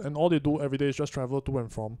motherfuckers, and all they do every day is just travel to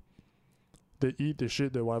and from. They eat, they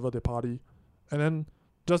shit, they whatever, they party. And then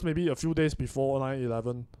just maybe a few days before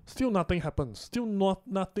 9/11, still nothing happens. Still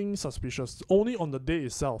nothing suspicious. Only on the day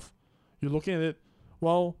itself, you're looking at it,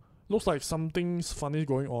 well, looks like something's funny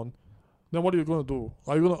going on. Then what are you going to do?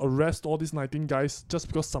 Are you going to arrest all these 19 guys just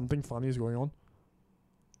because something funny is going on?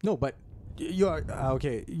 No, but you are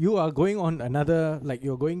okay. You are going on another, like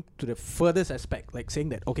you're going to the furthest aspect, like saying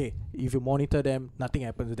that if you monitor them, nothing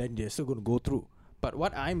happens, then they're still going to go through. But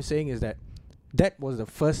what I'm saying is that was the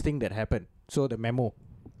first thing that happened. So the memo,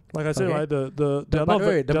 like I said, right,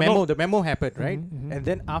 the memo happened, right? And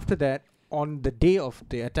then after that, on the day of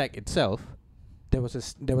the attack itself, there was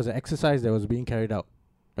an exercise that was being carried out,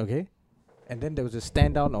 okay, and then there was a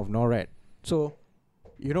stand down of NORAD. So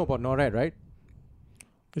you know about NORAD, right?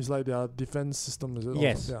 It's like their defense system, is it?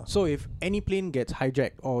 Yes. Yeah. So if any plane gets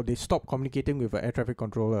hijacked or they stop communicating with an air traffic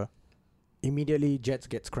controller, immediately jets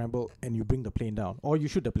get scrambled and you bring the plane down, or you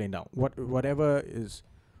shoot the plane down. Whatever is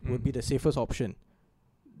would be the safest option.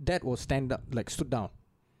 That was stood down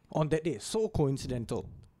on that day. So coincidental,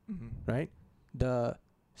 right? The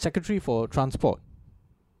Secretary for Transport,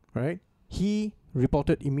 right? He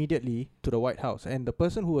reported immediately to the White House, and the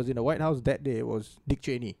person who was in the White House that day was Dick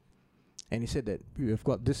Cheney, and he said that we have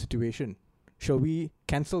got this situation. Shall we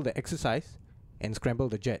cancel the exercise and scramble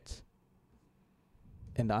the jets?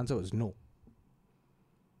 And the answer was no.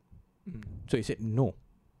 So he said no,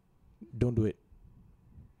 don't do it.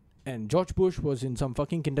 And George Bush was in some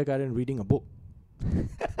fucking kindergarten reading a book.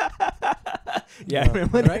 Yeah, I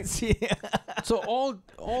remember right? that. So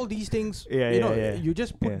all these things, you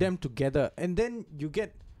just put them together, and then you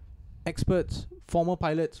get experts, former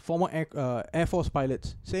pilots, former Air Force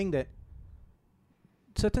pilots saying that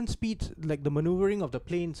certain speeds, like the maneuvering of the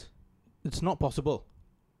planes, it's not possible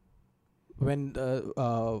when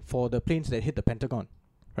for the planes that hit the Pentagon,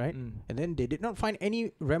 right? And then they did not find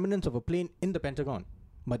any remnants of a plane in the Pentagon,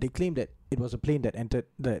 but they claimed that it was a plane that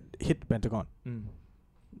hit the Pentagon.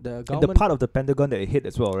 The government, and the part of the Pentagon that it hit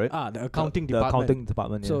as well, right? The accounting the department. accounting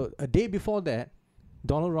department. So a day before that,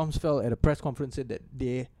 Donald Rumsfeld at a press conference said that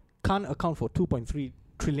they can't account for $2.3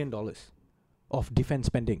 trillion of defense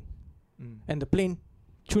spending, and the plane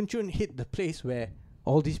chun hit the place where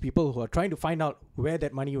all these people who are trying to find out where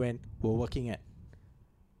that money went were working at.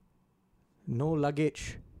 No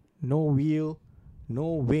luggage, no wheel,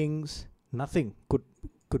 no wings, nothing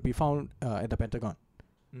could be found at the Pentagon.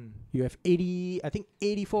 You have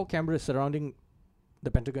 84 cameras surrounding the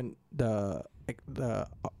Pentagon, the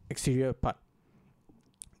exterior part.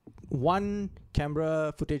 One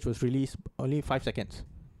camera footage was released only 5 seconds.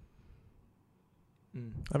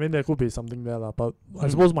 I mean, there could be something there, but I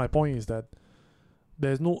suppose my point is that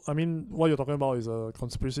there's no. I mean, what you're talking about is a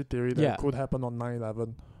conspiracy theory that could happen on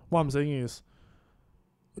 9/11. What I'm saying is,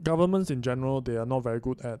 governments in general, they are not very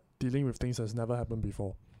good at dealing with things that's never happened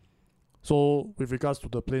before. So, with regards to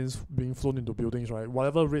the planes being flown into buildings, right,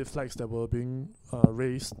 whatever red flags that were being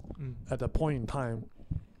raised at that point in time,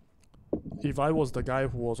 if I was the guy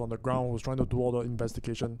who was on the ground who was trying to do all the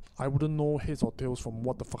investigation, I wouldn't know heads or tails from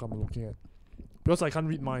what the fuck I'm looking at. Because I can't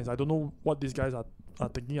read minds. I don't know what these guys are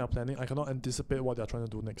thinking, are planning. I cannot anticipate what they're trying to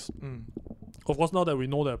do next. Of course, now that we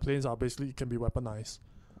know that planes are basically can be weaponized,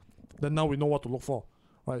 then now we know what to look for,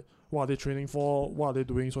 right? What are they training for? What are they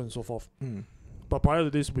doing? So on and so forth. But prior to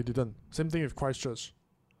this, we didn't. Same thing with Christchurch.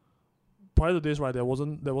 Prior to this, right, there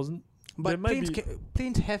wasn't. But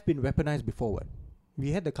planes have been weaponized before, what?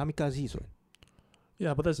 We had the kamikazes, what?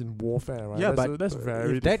 Yeah, but that's in warfare, right? Yeah, that's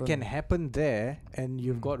very if different. that can happen there, and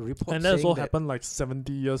you've got reports and that's all that happened like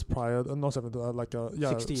 70 years prior, not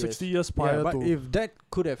 70, 60 years prior yeah, but to. if that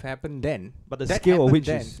could have happened then, but the scale of which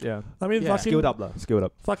then, is I mean, scaled up.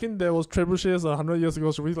 Fucking, there was trebuchets 100 years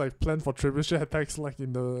ago. Should we like plan for trebuchet attacks like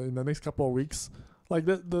in the next couple of weeks? Like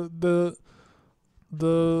the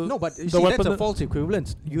no, but you see, that's a false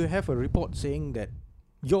equivalence. You have a report saying that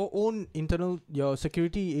your own your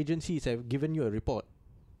security agencies have given you a report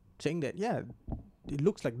saying that it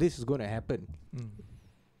looks like this is going to happen,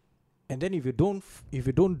 and then if you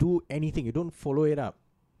don't do anything, you don't follow it up,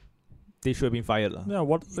 they should have been fired,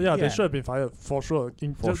 they should have been fired for sure.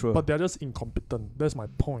 But they're just incompetent. That's my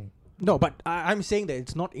point. No, but I'm saying that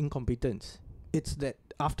it's not incompetence. It's that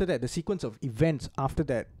after that, the sequence of events after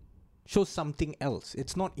that shows something else.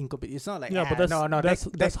 It's not incompetent. It's not like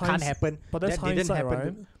that can't happen. But that's that hindsight, didn't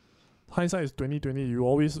happen. right? Hindsight is 2020.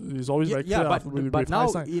 It's always very clear. But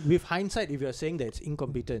now hindsight. with hindsight, if you're saying that it's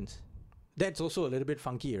incompetence, that's also a little bit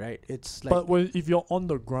funky, right? It's like. But if you're on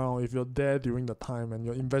the ground, if you're there during the time and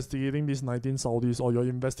you're investigating these 19 Saudis or you're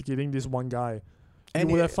investigating this one guy, and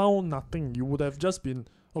you would have found nothing. You would have just been,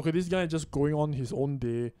 okay, this guy is just going on his own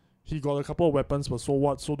day. He got a couple of weapons, but so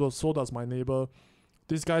what? So does my neighbor.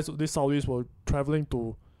 These Saudis were traveling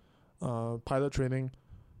to pilot training.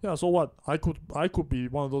 Yeah, so what? I could be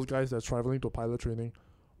one of those guys that's traveling to pilot training.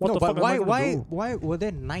 Why were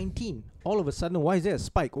there 19? All of a sudden, why is there a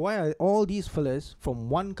spike? Why are all these fellas from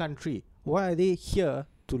one country? Why are they here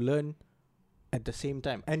to learn at the same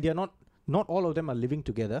time? And they're not all of them are living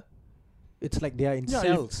together. It's like they are in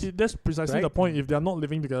cells. That's precisely the point. If they are not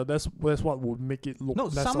living together, that's what would make it look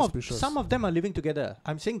less suspicious. Some of them are living together.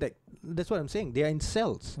 I'm saying that's what I'm saying. They are in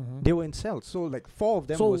cells. They were in cells. So like 4 of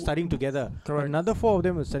them were studying together. Correct. Another 4 of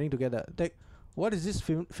them were studying together. Like, what is this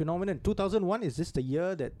phenomenon? 2001, is this the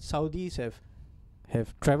year that Saudis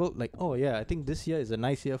have traveled? Like, oh yeah, I think this year is a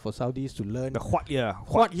nice year for Saudis to learn. The what year?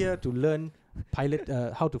 What year to learn pilot,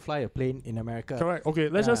 how to fly a plane in America. Correct. Okay,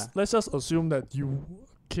 let's just assume that you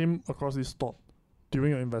came across this thought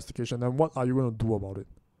during your investigation. Then what are you going to do about it?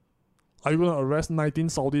 Are you going to arrest 19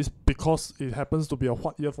 Saudis because it happens to be a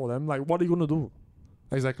hot year for them? Like, what are you going to do?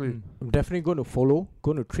 Exactly. I'm definitely going to follow,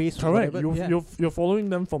 going to trace. Correct. You're following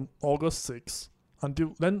them from August 6th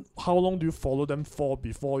until then. How long do you follow them for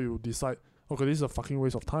before you decide, okay, this is a fucking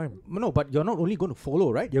waste of time? No, but you're not only going to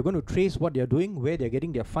follow, right? You're going to trace what they're doing, where they're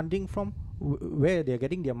getting their funding from, where they're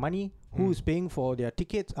getting their money, who's paying for their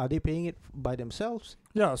tickets, are they paying it by themselves?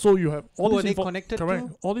 Yeah, so you have all Who this are they connected correct.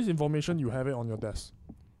 to? All this information, you have it on your desk.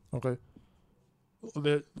 Okay.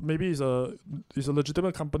 Maybe it's a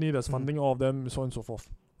legitimate company that's funding all of them, so on and so forth,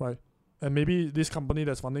 right? And maybe this company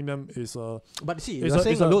that's funding them is But see, you're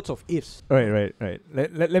saying loads of ifs. Right.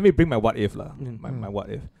 Let me bring my what if lah. My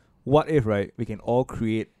what if. What if, right, we can all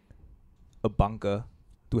create a bunker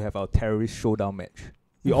to have our terrorist showdown match.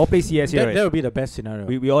 We all play CS here, right? That would be the best scenario.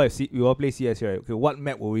 We all play CS here, right? Okay, what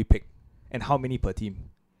map will we pick? And how many per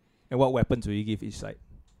team? And what weapons will you give each side?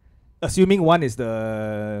 Assuming one is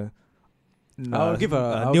the I'll give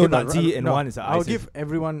a neo-Nazi and one is a I'll ISIS. give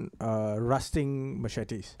everyone rusting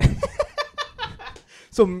machetes.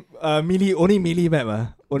 So only melee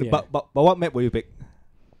map. But what map will you pick?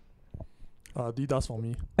 DDoS for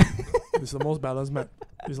me. It's the most balanced map.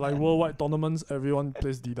 It's like worldwide tournaments, everyone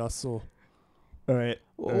plays DDoS, so Alright.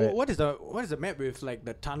 What is the map with like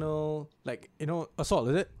the tunnel, like, assault,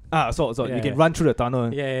 is it? Assault. Yeah, you can run through the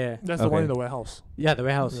tunnel. Yeah. that's the one in the warehouse. Yeah, the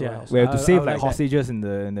warehouse, The yeah. warehouse. We have to save like that. hostages in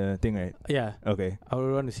the thing, right? Yeah. Okay. I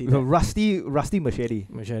would want to see With a that. rusty machete.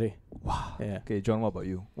 Machete. Wow. Yeah. Okay, John, what about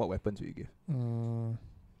you? What weapons will you give?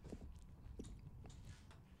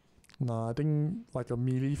 Nah, I think like a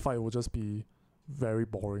melee fight will just be very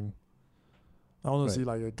boring. I want to see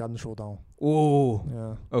like a gun showdown. Oh.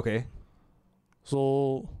 Yeah. Okay.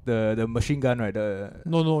 So The machine gun, right?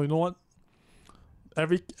 no, you know what?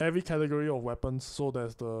 Every category of weapons. So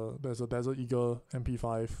there's a Desert Eagle,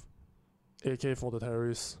 MP5, AK for the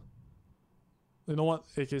terrorists. You know what?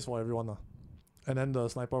 AKs for everyone, and then the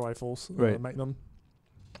sniper rifles, Right. Magnum,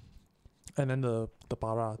 and then the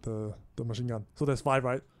Para, the machine gun. So there's 5,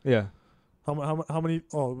 right? Yeah. How many?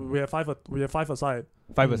 Oh, we have 5. We have 5 aside.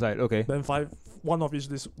 5 aside. Okay. Then 1 of each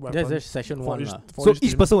this weapon. That's session for 1. each, for So each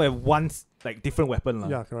team. person will have one like different weapon, lah.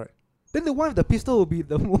 Yeah, correct. Then the one with the pistol will be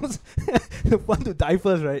the most the one to die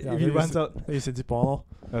first, right? Yeah, if he then runs out. Then it's in Zippo.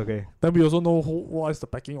 Okay. Then we also know what is the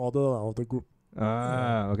packing order of the group. Okay.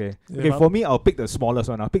 Yeah, Okay, but- for me, I'll pick the smallest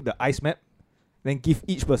one. I'll pick the ice map. Then give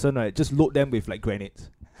each person, right, just load them with like grenades.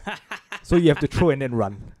 So you have to throw and then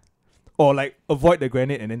run. Or like avoid the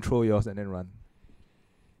grenade and then throw yours and then run.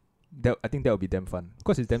 I think that would be damn fun.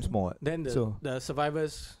 Because it's damn small. Then So- the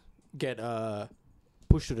survivors get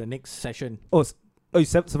pushed to the next session.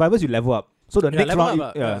 Survivors, you level up. So the next level round,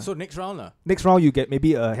 up, yeah. so next round, Next round you get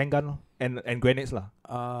maybe a handgun and grenades lah.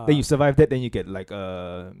 Then you survive that, then you get like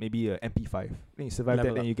maybe a MP5. Then you survive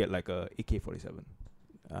Level that, then up. you get like a AK-47.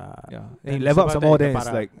 Yeah. then Then you level up survive some that, more, you then get it's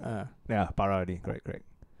para. like yeah, para already. Correct.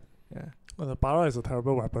 Yeah. But the Para is a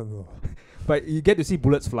terrible weapon though. But you get to see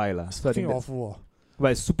bullets fly lah. So I Fucking think that's, awful.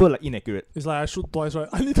 but it's super like inaccurate. It's like I shoot twice, right?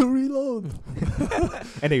 I need to reload.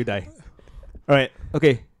 And then you die. Alright,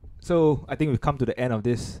 okay. So I think we've come to the end of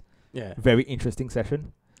this Yeah. very interesting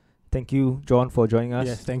session. Thank you, John, for joining us.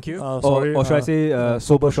 Yes, thank you. Sorry, or should I say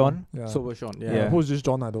Sober Sean? Yeah. Sober Sean. Yeah. Yeah. Who's this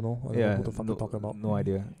John? I don't know. I don't know who the fuck no, you're talking about. no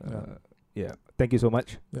idea. Yeah. Yeah. Thank you so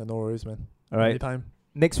much. Yeah, no worries, man. Alright. Anytime.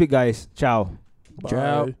 Next week, guys. Ciao.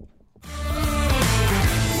 Ciao. Bye.